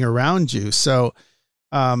exploding around you. So,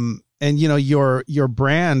 and And your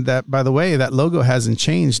brand, that, by the way, that logo hasn't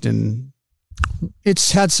changed, and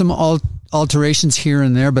it's had some alterations here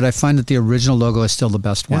and there, but I find that the original logo is still the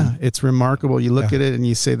best one. Yeah, it's remarkable. You look at it and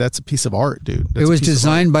you say, that's a piece of art, dude. It was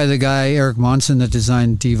designed by the guy, Eric Monson, that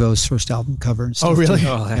designed Devo's first album cover and stuff. Oh, really?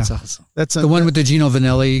 Oh, that's awesome. That's the one with the Gino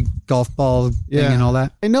Vanelli golf ball thing and all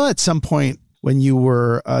that. I know at some point when you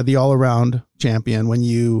were the all-around champion, when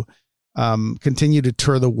you continued to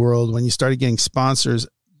tour the world, when you started getting sponsors,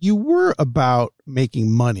 you were about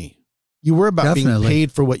making money. You were about being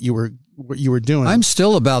paid for what you were doing. I'm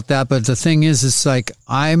still about that, but the thing is, it's like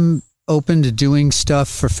I'm open to doing stuff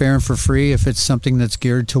for fair and for free if it's something that's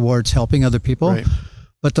geared towards helping other people. Right.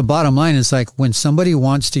 But the bottom line is, like, when somebody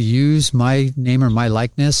wants to use my name or my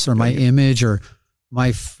likeness or my image or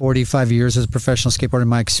my 45 years as a professional skateboarder,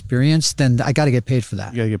 my experience, then I got to get paid for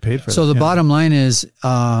that. You got to get paid for that. So the bottom line is,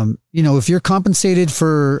 if you're compensated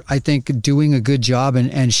for, I think, doing a good job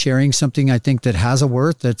and sharing something, I think, that has a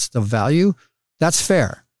worth, that's the value, that's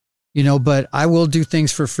fair. But I will do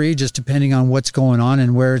things for free just depending on what's going on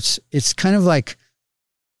and where it's kind of like,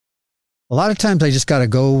 a lot of times I just got to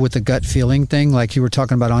go with the gut feeling thing. Like you were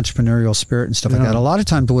talking about entrepreneurial spirit and stuff like that. A lot of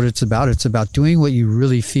times what it's about doing what you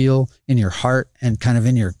really feel in your heart and kind of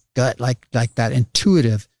in your gut, like that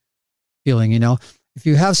intuitive feeling, If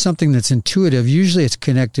you have something that's intuitive, usually it's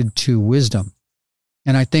connected to wisdom.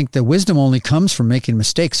 And I think the wisdom only comes from making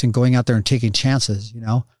mistakes and going out there and taking chances,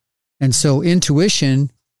 And so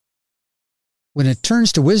intuition, when it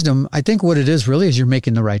turns to wisdom, I think what it is really is you're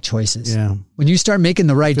making the right choices. Yeah. When you start making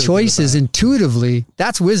the right choices intuitively,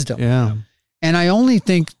 that's wisdom. Yeah. And I only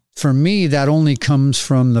think, for me, that only comes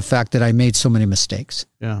from the fact that I made so many mistakes.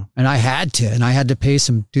 Yeah. And I had to pay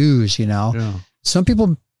some dues, Yeah. Some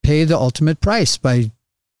people pay the ultimate price by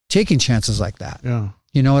taking chances like that. Yeah.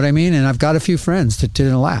 You know what I mean? And I've got a few friends that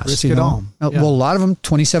didn't last. Risk it all. Well, a lot of them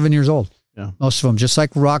 27 years old. Yeah. Most of them, just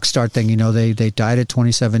like Rockstar thing, they died at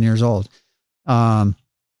 27 years old. I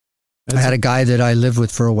had a guy that I lived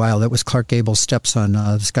with for a while that was Clark Gable's stepson,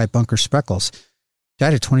 this guy Bunker Spreckles.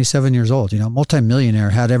 Died at 27 years old,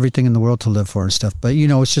 multimillionaire, had everything in the world to live for and stuff. But,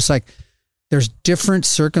 it's just like there's different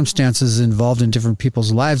circumstances involved in different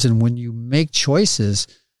people's lives. And when you make choices,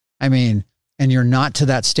 and you're not to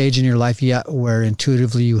that stage in your life yet where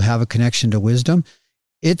intuitively you have a connection to wisdom,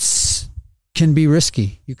 can be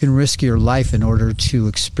risky. You can risk your life in order to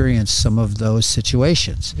experience some of those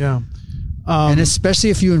situations. Yeah. And especially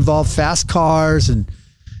if you involve fast cars and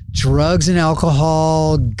drugs and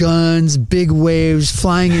alcohol, guns, big waves,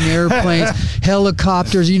 flying in airplanes,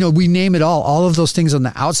 helicopters, we name it all of those things on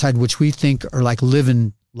the outside, which we think are like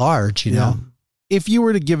living large, you know? If you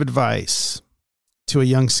were to give advice to a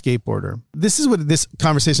young skateboarder, this is what this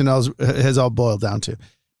conversation has all boiled down to.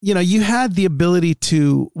 You had the ability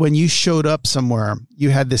to, when you showed up somewhere, you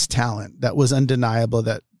had this talent that was undeniable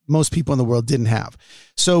that most people in the world didn't have.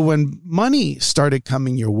 So when money started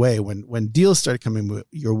coming your way, when deals started coming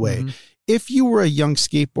your way, if you were a young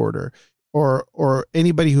skateboarder or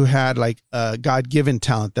anybody who had like a God-given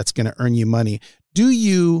talent that's going to earn you money, do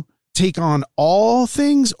you take on all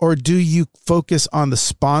things or do you focus on the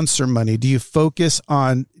sponsor money? Do you focus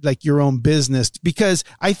on like your own business? Because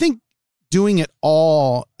I think doing it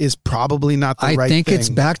all is probably not the right thing. I think it's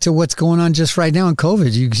back to what's going on just right now in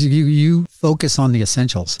COVID. You focus on the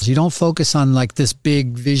essentials. You don't focus on like this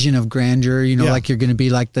big vision of grandeur, like you're going to be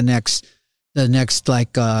like the next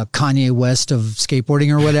like Kanye West of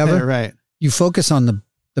skateboarding or whatever. Right. You focus on the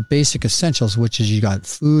basic essentials, which is you got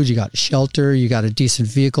food, you got shelter, you got a decent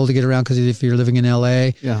vehicle to get around because if you're living in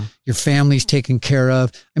LA, your family's taken care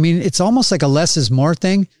of. It's almost like a less is more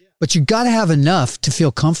thing. But you got to have enough to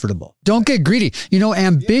feel comfortable. Don't get greedy.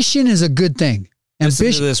 Ambition is a good thing.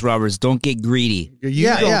 Listen to this, Roberts. Don't get greedy. You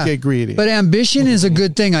don't get greedy. But ambition is a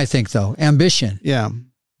good thing, I think, though. Ambition. Yeah.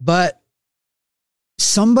 But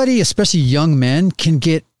somebody, especially young men, can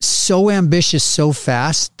get so ambitious so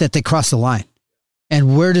fast that they cross the line.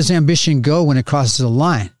 And where does ambition go when it crosses the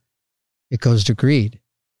line? It goes to greed.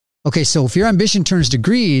 Okay, so if your ambition turns to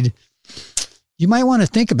greed, you might want to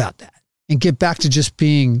think about that and get back to just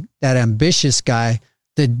being that ambitious guy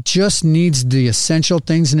that just needs the essential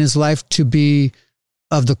things in his life to be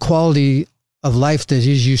of the quality of life that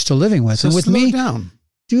he's used to living with. So and with slow me, down.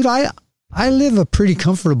 Dude, I live a pretty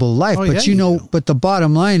comfortable life, but but the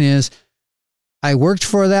bottom line is I worked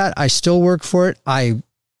for that. I still work for it. I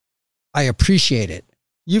appreciate it.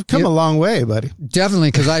 You've come a long way, buddy.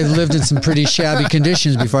 Definitely, because I've lived in some pretty shabby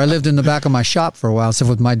conditions before. I lived in the back of my shop for a while, so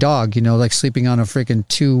with my dog, like sleeping on a freaking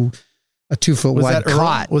 2-foot wide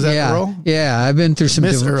cot. Was that Earl? Yeah, I've been through some.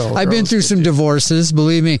 I've been through some divorces,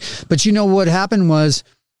 believe me. But what happened was,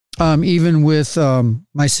 even with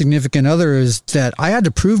my significant other, is that I had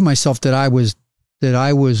to prove myself that I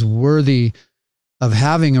was worthy of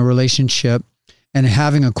having a relationship and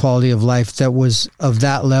having a quality of life that was of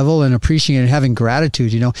that level, and appreciating, having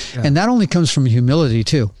gratitude, and that only comes from humility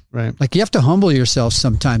too. Right. Like, you have to humble yourself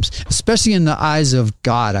sometimes, especially in the eyes of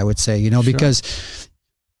God, I would say, because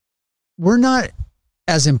we're not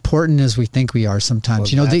as important as we think we are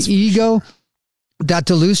sometimes. Well, the ego, that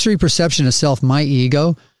delusory perception of self, my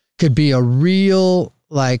ego, could be a real,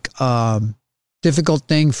 difficult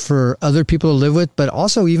thing for other people to live with, but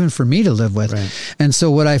also even for me to live with. Right. And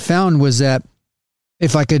so what I found was that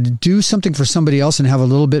if I could do something for somebody else and have a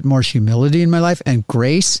little bit more humility in my life and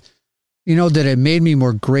grace, that it made me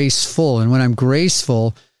more graceful. And when I'm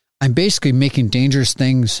graceful, I'm basically making dangerous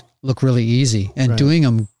things look really easy and doing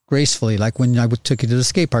them gracefully. Like when I took you to the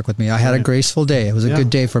skate park with me, I had a graceful day. It was a good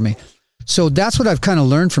day for me. So that's what I've kind of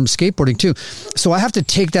learned from skateboarding too. So I have to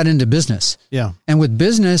take that into business. Yeah. And with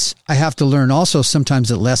business, I have to learn also sometimes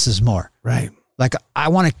that less is more. Right. Like, I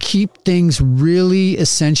want to keep things really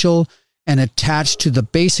essential and attached to the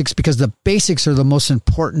basics, because the basics are the most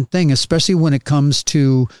important thing, especially when it comes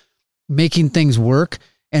to making things work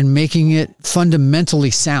and making it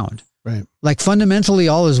fundamentally sound. Right. Like, fundamentally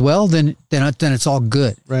all is well, then it's all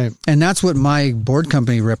good. Right. And that's what my board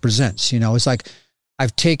company represents. It's like,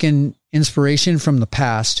 I've taken inspiration from the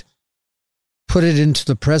past, put it into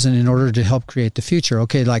the present in order to help create the future.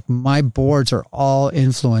 Okay. Like, my boards are all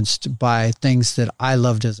influenced by things that I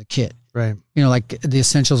loved as a kid. Right. Like the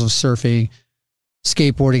essentials of surfing,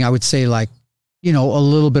 skateboarding, I would say, like, a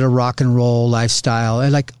little bit of rock and roll lifestyle,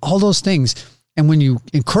 and like all those things. And when you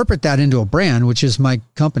incorporate that into a brand, which is my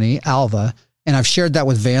company, Alva, and I've shared that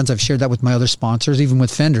with Vans, I've shared that with my other sponsors, even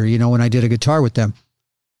with Fender, when I did a guitar with them,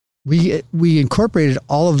 we incorporated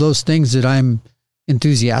all of those things that I'm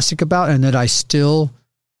enthusiastic about and that I still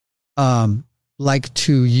like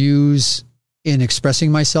to use in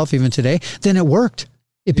expressing myself even today. Then it worked.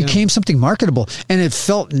 It became something marketable, and it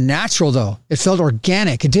felt natural though. It felt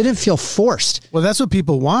organic. It didn't feel forced. Well, that's what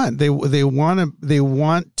people want. They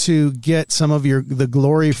want to get some of the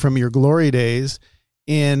glory from your glory days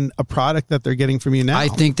in a product that they're getting from you now. I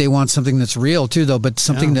think they want something that's real too, though, but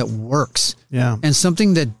something that works. Yeah. And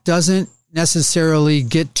something that doesn't necessarily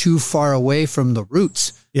get too far away from the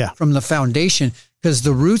roots. Yeah. From the foundation, because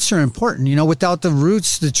the roots are important. Without the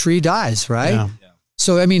roots, the tree dies, right? Yeah.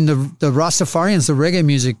 So, I mean, the Rastafarians, the reggae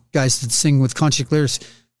music guys that sing with conscious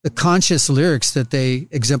lyrics that they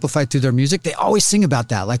exemplify through their music, they always sing about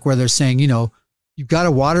that, like where they're saying, you got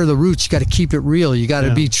to water the roots, you got to keep it real, you got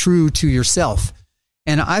to be true to yourself.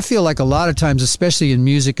 And I feel like a lot of times, especially in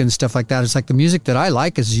music and stuff like that, it's like the music that I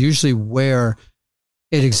like is usually where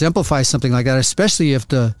it exemplifies something like that, especially if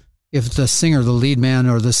the singer, the lead man,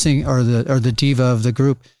 or the diva of the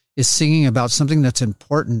group is singing about something that's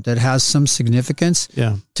important, that has some significance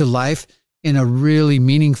to life in a really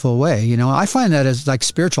meaningful way. I find that as like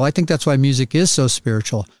spiritual. I think that's why music is so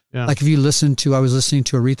spiritual. Yeah. Like, if you I was listening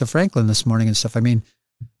to Aretha Franklin this morning and stuff. I mean,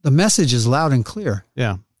 the message is loud and clear.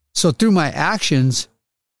 Yeah. So through my actions,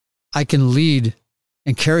 I can lead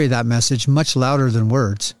and carry that message much louder than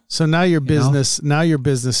words. So now your business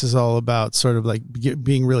is all about sort of like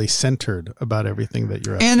being really centered about everything that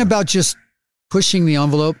you're and about just pushing the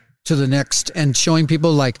envelope to the next and showing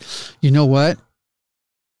people, like, what?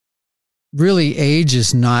 Really, age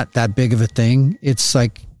is not that big of a thing. It's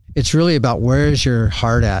like, it's really about where is your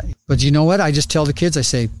heart at. But you know what? I just tell the kids, I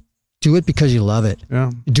say, do it because you love it.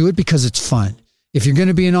 Yeah. Do it because it's fun. If you're going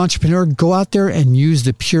to be an entrepreneur, go out there and use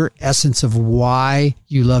the pure essence of why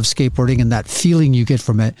you love skateboarding and that feeling you get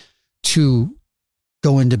from it to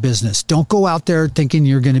go into business. Don't go out there thinking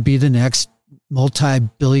you're going to be the next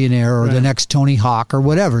multi-billionaire or the next Tony Hawk or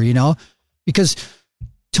whatever, because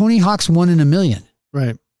Tony Hawk's 1 in a million.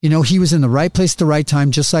 Right. He was in the right place at the right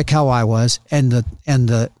time, just like how I was. And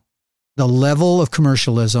the level of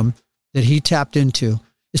commercialism that he tapped into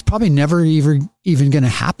is probably never even going to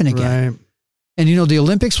happen again. Right. And, the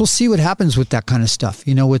Olympics, we'll see what happens with that kind of stuff.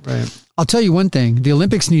 I'll tell you one thing, the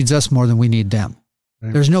Olympics needs us more than we need them.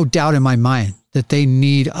 Right. There's no doubt in my mind that they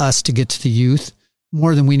need us to get to the youth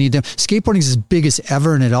more than we need them. Skateboarding is as big as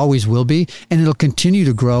ever, and it always will be, and it'll continue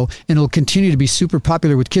to grow, and it'll continue to be super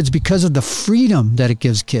popular with kids because of the freedom that it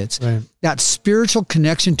gives kids. Right. That spiritual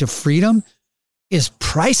connection to freedom is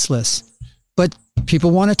priceless, but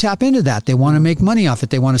people want to tap into that. They want to make money off it.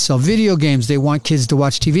 They want to sell video games. They want kids to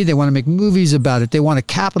watch TV. They want to make movies about it. They want to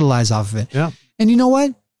capitalize off of it. Yeah. And you know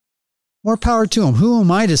what? More power to them. Who am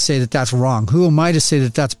I to say that that's wrong? Who am I to say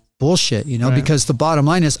that that's bullshit, right. Because the bottom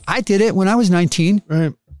line is I did it when I was 19.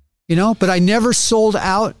 Right. but I never sold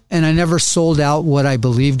out, and I never sold out what I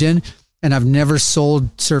believed in. And I've never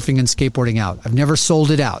sold surfing and skateboarding out. I've never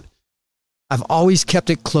sold it out. I've always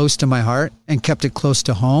kept it close to my heart and kept it close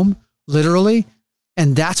to home, literally.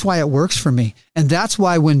 And that's why it works for me. And that's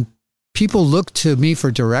why when people look to me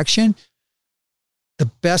for direction, the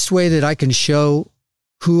best way that I can show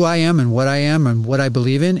who I am and what I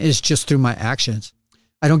believe in is just through my actions.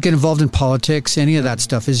 I don't get involved in politics, any of that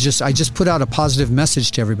stuff. I just put out a positive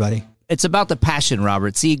message to everybody. It's about the passion,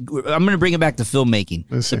 Robert. See, I'm going to bring it back to filmmaking.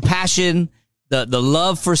 The passion, the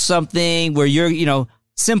love for something where you're,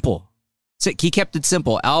 simple. He kept it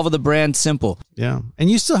simple. Alva, the brand, simple. Yeah.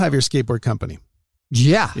 And you still have your skateboard company.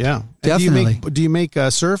 Yeah. Yeah. Definitely. Do you make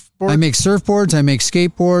surfboards? I make surfboards. I make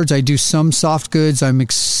skateboards. I do some soft goods. I'm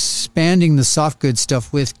expanding the soft goods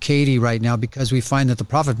stuff with Katie right now because we find that the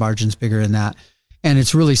profit margin's bigger in that. And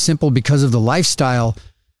it's really simple because of the lifestyle.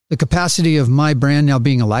 The capacity of my brand now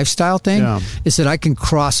being a lifestyle thing is that I can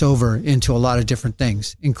cross over into a lot of different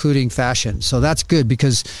things, including fashion. So that's good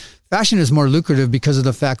because fashion is more lucrative because of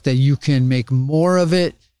the fact that you can make more of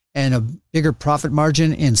it and a bigger profit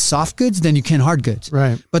margin in soft goods than you can hard goods.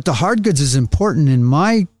 Right. But the hard goods is important in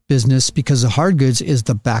my business because the hard goods is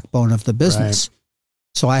the backbone of the business. Right.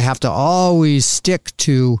 So I have to always stick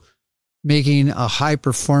to making a high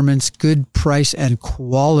performance, good price and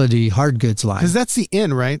quality hard goods line. Because that's the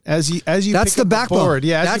end, right? As you that's pick the up backbone. Board,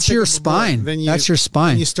 yeah, that's your spine. That's your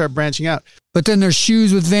spine. Then you start branching out. But then there's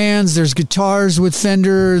shoes with Vans, there's guitars with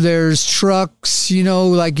Fender, there's trucks,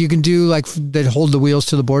 like you can do that hold the wheels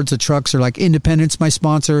to the boards. The trucks are like Independence, my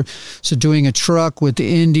sponsor. So doing a truck with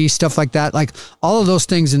the Indy, stuff like that. Like all of those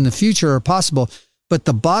things in the future are possible. But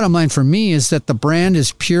the bottom line for me is that the brand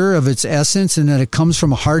is pure of its essence and that it comes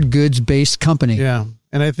from a hard goods based company. Yeah.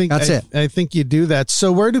 And I think that's it. I think you do that.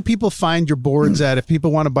 So where do people find your boards at? If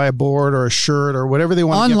people want to buy a board or a shirt or whatever they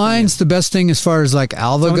want Online's the best thing as far as like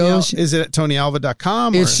Alva goes. Is it at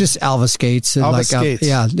TonyAlva.com? It's just Alva Skates. Alva Skates.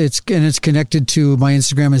 Yeah. It's connected to my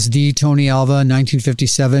Instagram is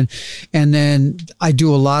TonyAlva1957. And then I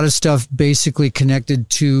do a lot of stuff basically connected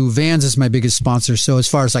to Vans is my biggest sponsor. So as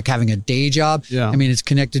far as like having a day job, it's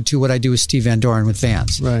connected to what I do with Steve Van Doren with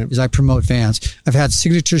Vans. Right. Is I promote Vans. I've had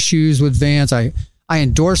signature shoes with Vans. I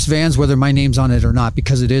endorse Vans whether my name's on it or not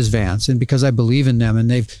because it is Vans and because I believe in them and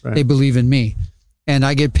they believe in me. And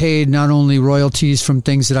I get paid not only royalties from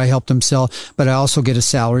things that I help them sell, but I also get a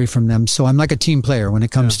salary from them. So I'm like a team player when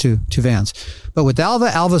it comes to Vans. But with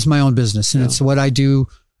Alva's my own business and it's what I do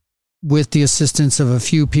with the assistance of a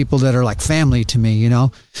few people that are like family to me,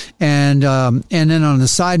 And then on the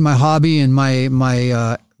side, my hobby and my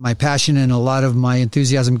passion and a lot of my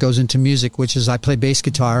enthusiasm goes into music, which is I play bass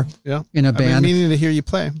guitar in a band. I've been meaning to hear you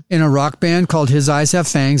play. In a rock band called His Eyes Have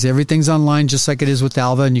Fangs. Everything's online just like it is with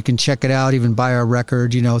Alva, and you can check it out, even buy our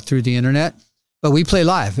record, through the internet. But we play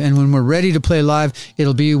live, and when we're ready to play live,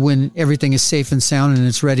 it'll be when everything is safe and sound and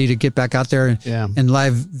it's ready to get back out there and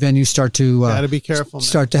live venues start to gotta be careful,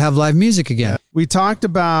 start to have live music again. Yeah. We talked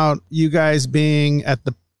about you guys being at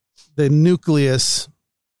the nucleus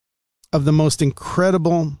of the most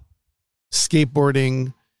incredible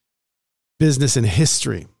skateboarding business in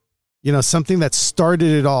history. Something that started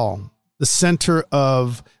it all, the center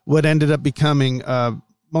of what ended up becoming a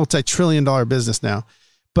multi-trillion-dollar business now.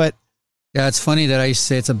 But yeah, it's funny that I used to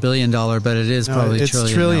say it's $1 billion, but it is probably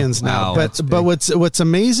trillions now. Wow, but what's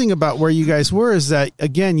amazing about where you guys were is that,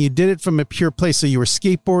 again, you did it from a pure place. So you were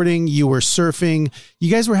skateboarding, you were surfing, you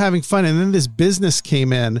guys were having fun. And then this business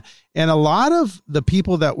came in, and a lot of the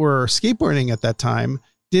people that were skateboarding at that time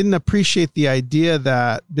didn't appreciate the idea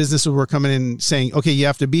that businesses were coming in saying, okay, you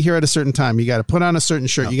have to be here at a certain time. You got to put on a certain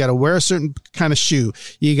shirt. You got to wear a certain kind of shoe.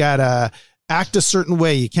 You got to act a certain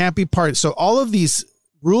way. You can't be part. So all of these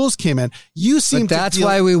rules came in. That's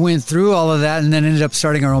why we went through all of that and then ended up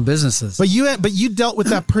starting our own businesses. But you dealt with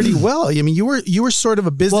that pretty well. I mean, you were sort of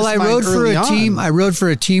a business. Well, I rode for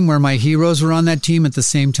a team where my heroes were on that team at the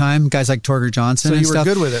same time, guys like Torger Johnson and stuff. So you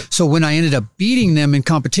were good with it. So when I ended up beating them in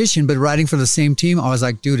competition, but riding for the same team, I was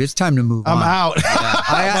like, dude, it's time to move on. I'm out.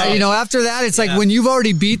 After that, it's like when you've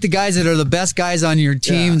already beat the guys that are the best guys on your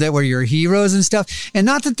team that were your heroes and stuff. And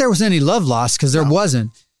not that there was any love lost, because there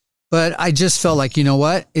wasn't. But I just felt like, you know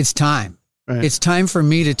what? It's time. Right. It's time for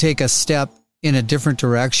me to take a step in a different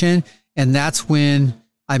direction. And that's when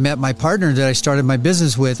I met my partner that I started my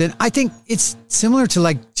business with. And I think it's similar to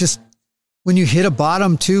like just when you hit a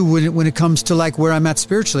bottom too, when it comes to like where I'm at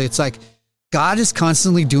spiritually. It's like God is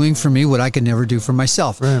constantly doing for me what I could never do for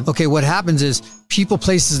myself. Right. Okay, what happens is people,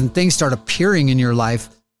 places, and things start appearing in your life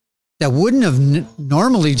that wouldn't have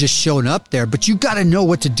normally just shown up there. But you got to know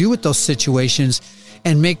what to do with those situations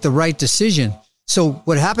and make the right decision. So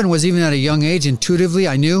what happened was, even at a young age, intuitively,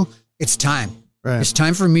 I knew it's time. Right. It's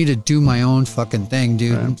time for me to do my own fucking thing,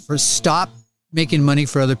 dude. Right. Stop making money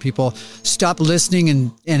for other people. Stop listening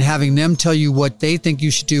and having them tell you what they think you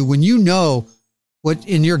should do when you know what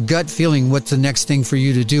in your gut feeling what the next thing for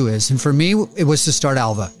you to do is. And for me, it was to start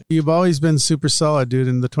Alva. You've always been super solid, dude,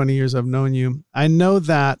 in the 20 years I've known you. I know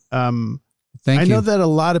that Thank you. know that a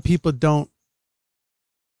lot of people don't,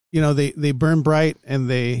 they burn bright and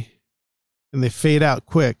they fade out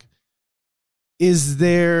quick. Is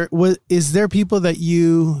there people that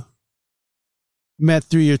you met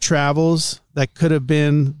through your travels that could have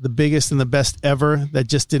been the biggest and the best ever that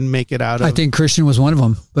just didn't make it out of? I think Christian was one of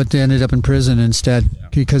them, but they ended up in prison instead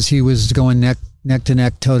because he was going neck to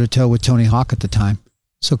neck, toe to toe with Tony Hawk at the time.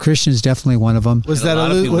 So Christian's definitely one of them. Was that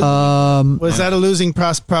a losing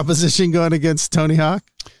proposition going against Tony Hawk?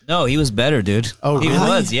 No, he was better, dude. Oh, he really?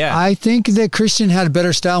 was, yeah. I think that Christian had a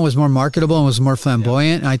better style and was more marketable and was more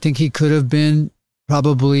flamboyant. I think he could have been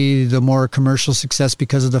probably the more commercial success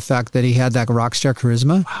because of the fact that he had that rock star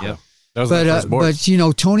charisma. Wow. Yeah. That was my first board.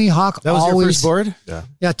 But Tony Hawk That was always, your first board?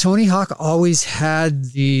 Yeah, Tony Hawk always had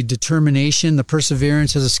the determination, the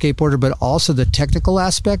perseverance as a skateboarder, but also the technical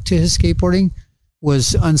aspect to his skateboarding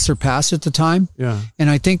was unsurpassed at the time. Yeah. And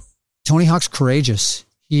I think Tony Hawk's courageous.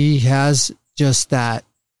 He has just the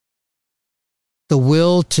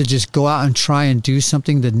will to just go out and try and do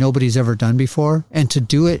something that nobody's ever done before, and to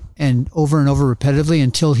do it and over repetitively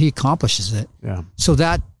until he accomplishes it. Yeah. So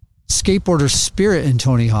that skateboarder spirit in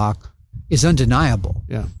Tony Hawk is undeniable.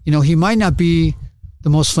 Yeah. He might not be the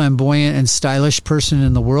most flamboyant and stylish person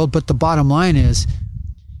in the world, but the bottom line is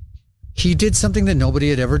he did something that nobody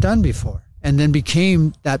had ever done before, and then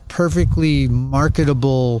became that perfectly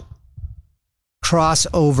marketable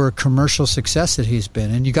crossover commercial success that he's been.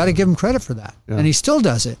 And you got to give him credit for that. Yeah. And he still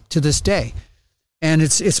does it to this day. And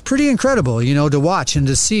it's pretty incredible, to watch and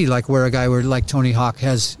to see where a guy like Tony Hawk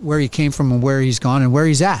has, where he came from and where he's gone and where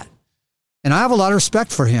he's at. And I have a lot of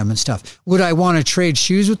respect for him and stuff. Would I want to trade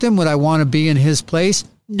shoes with him? Would I want to be in his place?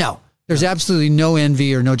 No. There's absolutely no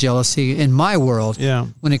envy or no jealousy in my world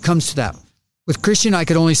when it comes to that. With Christian, I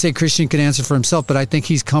could only say Christian can answer for himself, but I think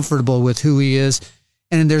he's comfortable with who he is.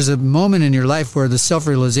 And there's a moment in your life where the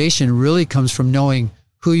self-realization really comes from knowing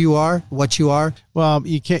who you are, what you are. Well,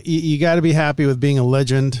 you got to be happy with being a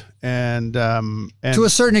legend, and to a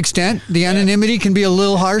certain extent, the anonymity can be a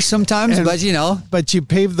little harsh sometimes, But you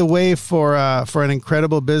paved the way for an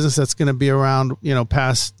incredible business that's going to be around,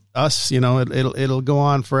 past us. It'll go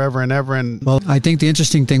on forever and ever. And well, I think the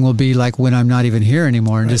interesting thing will be when I'm not even here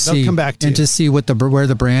anymore, and to see come back to see where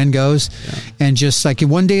the brand goes, and just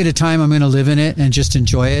one day at a time, I'm going to live in it and just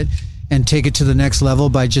enjoy it and take it to the next level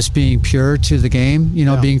by just being pure to the game,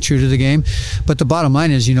 being true to the game. But the bottom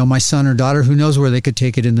line is, my son or daughter, who knows where they could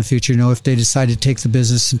take it in the future, if they decide to take the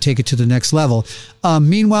business and take it to the next level.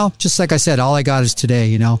 Meanwhile, just like I said, all I got is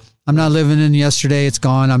today, I'm not living in yesterday. It's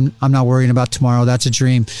gone. I'm not worrying about tomorrow. That's a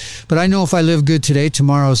dream. But I know if I live good today,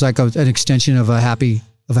 tomorrow is like an extension of a happy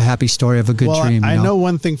story of a good dream. I know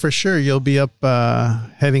one thing for sure. You'll be up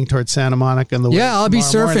heading towards Santa Monica in the I'll be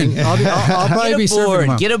surfing. I'll probably be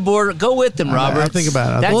surfing. Get aboard. Go with them, Robert. I'll think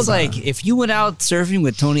about it. That's if you went out surfing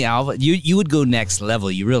with Tony Alva, you would go next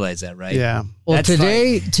level. You realize that, right? Yeah. Well,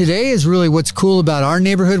 today is really what's cool about our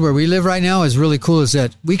neighborhood where we live right now is really cool is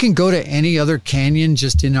that we can go to any other canyon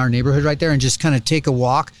just in our neighborhood right there and just kind of take a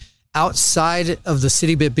walk outside of the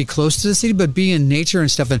city, but be close to the city, but be in nature and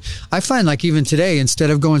stuff. And I find even today, instead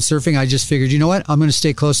of going surfing, I just figured, you know what? I'm going to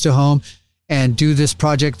stay close to home and do this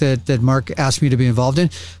project that Mark asked me to be involved in.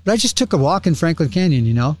 But I just took a walk in Franklin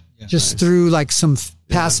Canyon, just through some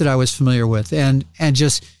paths that I was familiar with. And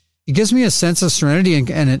just, it gives me a sense of serenity and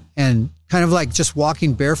kind of just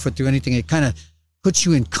walking barefoot through anything. It kind of puts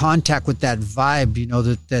you in contact with that vibe,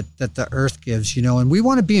 that the earth gives, and we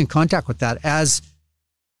want to be in contact with that as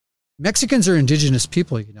Mexicans are indigenous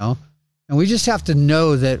people, and we just have to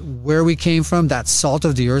know that where we came from, that salt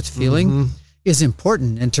of the earth feeling is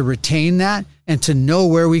important, and to retain that and to know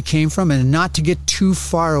where we came from and not to get too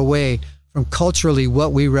far away from culturally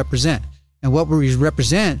what we represent. And what we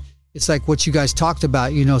represent, it's like what you guys talked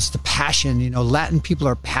about, it's the passion, Latin people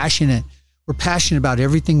are passionate. We're passionate about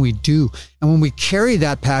everything we do. And when we carry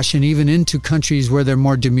that passion even into countries where they're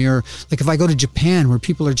more demure, like if I go to Japan where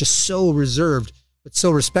people are just so reserved, but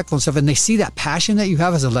so respectful and stuff, and they see that passion that you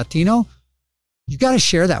have as a Latino, you got to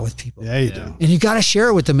share that with people. Yeah, you do. And you got to share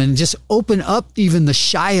it with them and just open up even the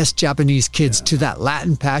shyest Japanese kids to that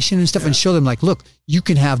Latin passion and stuff and show them look, you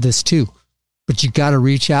can have this too, but you got to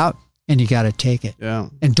reach out and you got to take it. Yeah.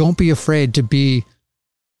 And don't be afraid to be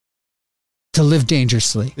to live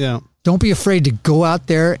dangerously. Yeah. Don't be afraid to go out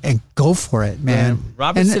there and go for it, man.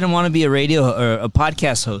 Robert didn't want to be a radio or a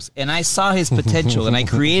podcast host, and I saw his potential, and I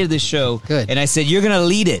created the show. Good. And I said, "You're gonna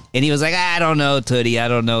lead it," and he was like, "I don't know, Tootie, I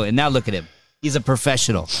don't know." And now look at him. He's a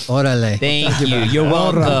professional. Órale. Thank you. You're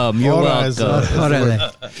welcome. You're welcome.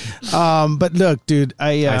 Órale. But look, dude,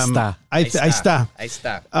 I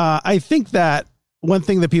think that one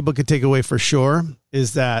thing that people could take away for sure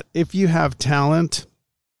is that if you have talent,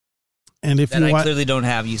 and if that you I clearly don't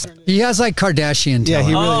have, you. He has like Kardashian talent. Yeah,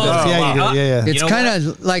 he really does. Yeah, you do. Yeah. It's kind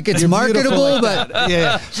of like it's marketable, but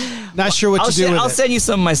not sure what to do with it. I'll send you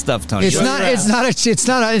some of my stuff, Tony. It's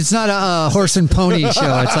not a horse and pony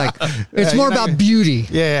show. It's like it's more about beauty.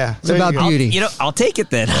 Yeah. It's about beauty. I'll take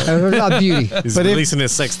it then. It's about beauty. He's releasing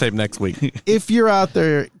his sex tape next week. If you're out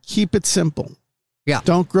there, keep it simple. Yeah.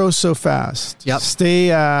 Don't grow so fast. Yep.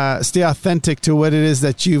 Stay authentic to what it is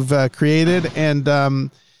that you've created,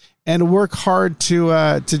 and work hard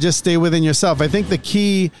to just stay within yourself. I think the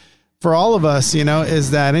key for all of us,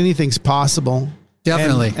 is that anything's possible.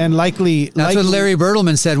 Definitely. And likely. That's what Larry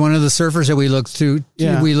Bertelman said. One of the surfers that we looked through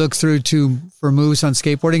for moves on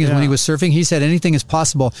skateboarding is when he was surfing. He said anything is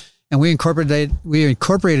possible. And we incorporated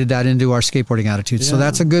that into our skateboarding attitude. So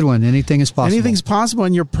that's a good one. Anything is possible. Anything's possible.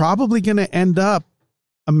 And you're probably going to end up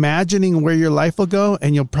imagining where your life will go,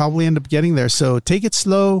 and you'll probably end up getting there. So take it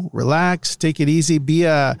slow, relax, take it easy, be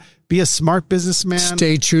a smart businessman.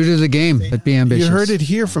 Stay true to the game, but be ambitious. You heard it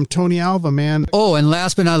here from Tony Alva, man. Oh, and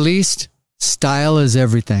last but not least, style is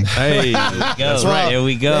everything. Hey, that's right. Here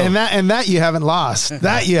we go. And that you haven't lost.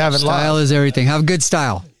 Style is everything. Have good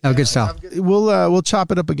style. Have good style. We'll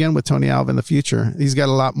chop it up again with Tony Alva in the future. He's got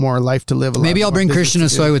a lot more life to live. Maybe I'll bring Christian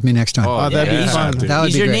Asoy with me next time. Oh, that'd be fun. That would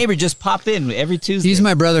He's be your great. neighbor. Just pop in every Tuesday. He's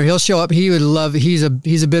my brother. He'll show up. He would love. He's a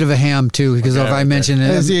bit of a ham too, because if I mention it,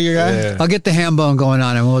 is he your guy? I'll get the ham bone going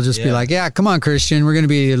on, and we'll just be like, "Yeah, come on, Christian. We're gonna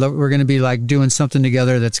be like doing something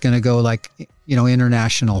together that's gonna go like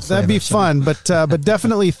international." That'd be fun. But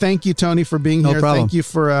definitely thank you, Tony, for being here. Problem. Thank you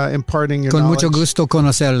for imparting your Con knowledge. mucho gusto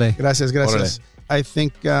conocerle. Gracias. Órale. I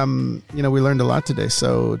think we learned a lot today.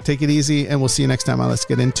 So take it easy, and we'll see you next time on Let's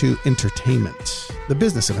Get Into Entertainment, the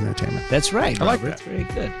business of entertainment. That's right. I like Robert. that. Very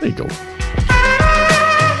good. There you go.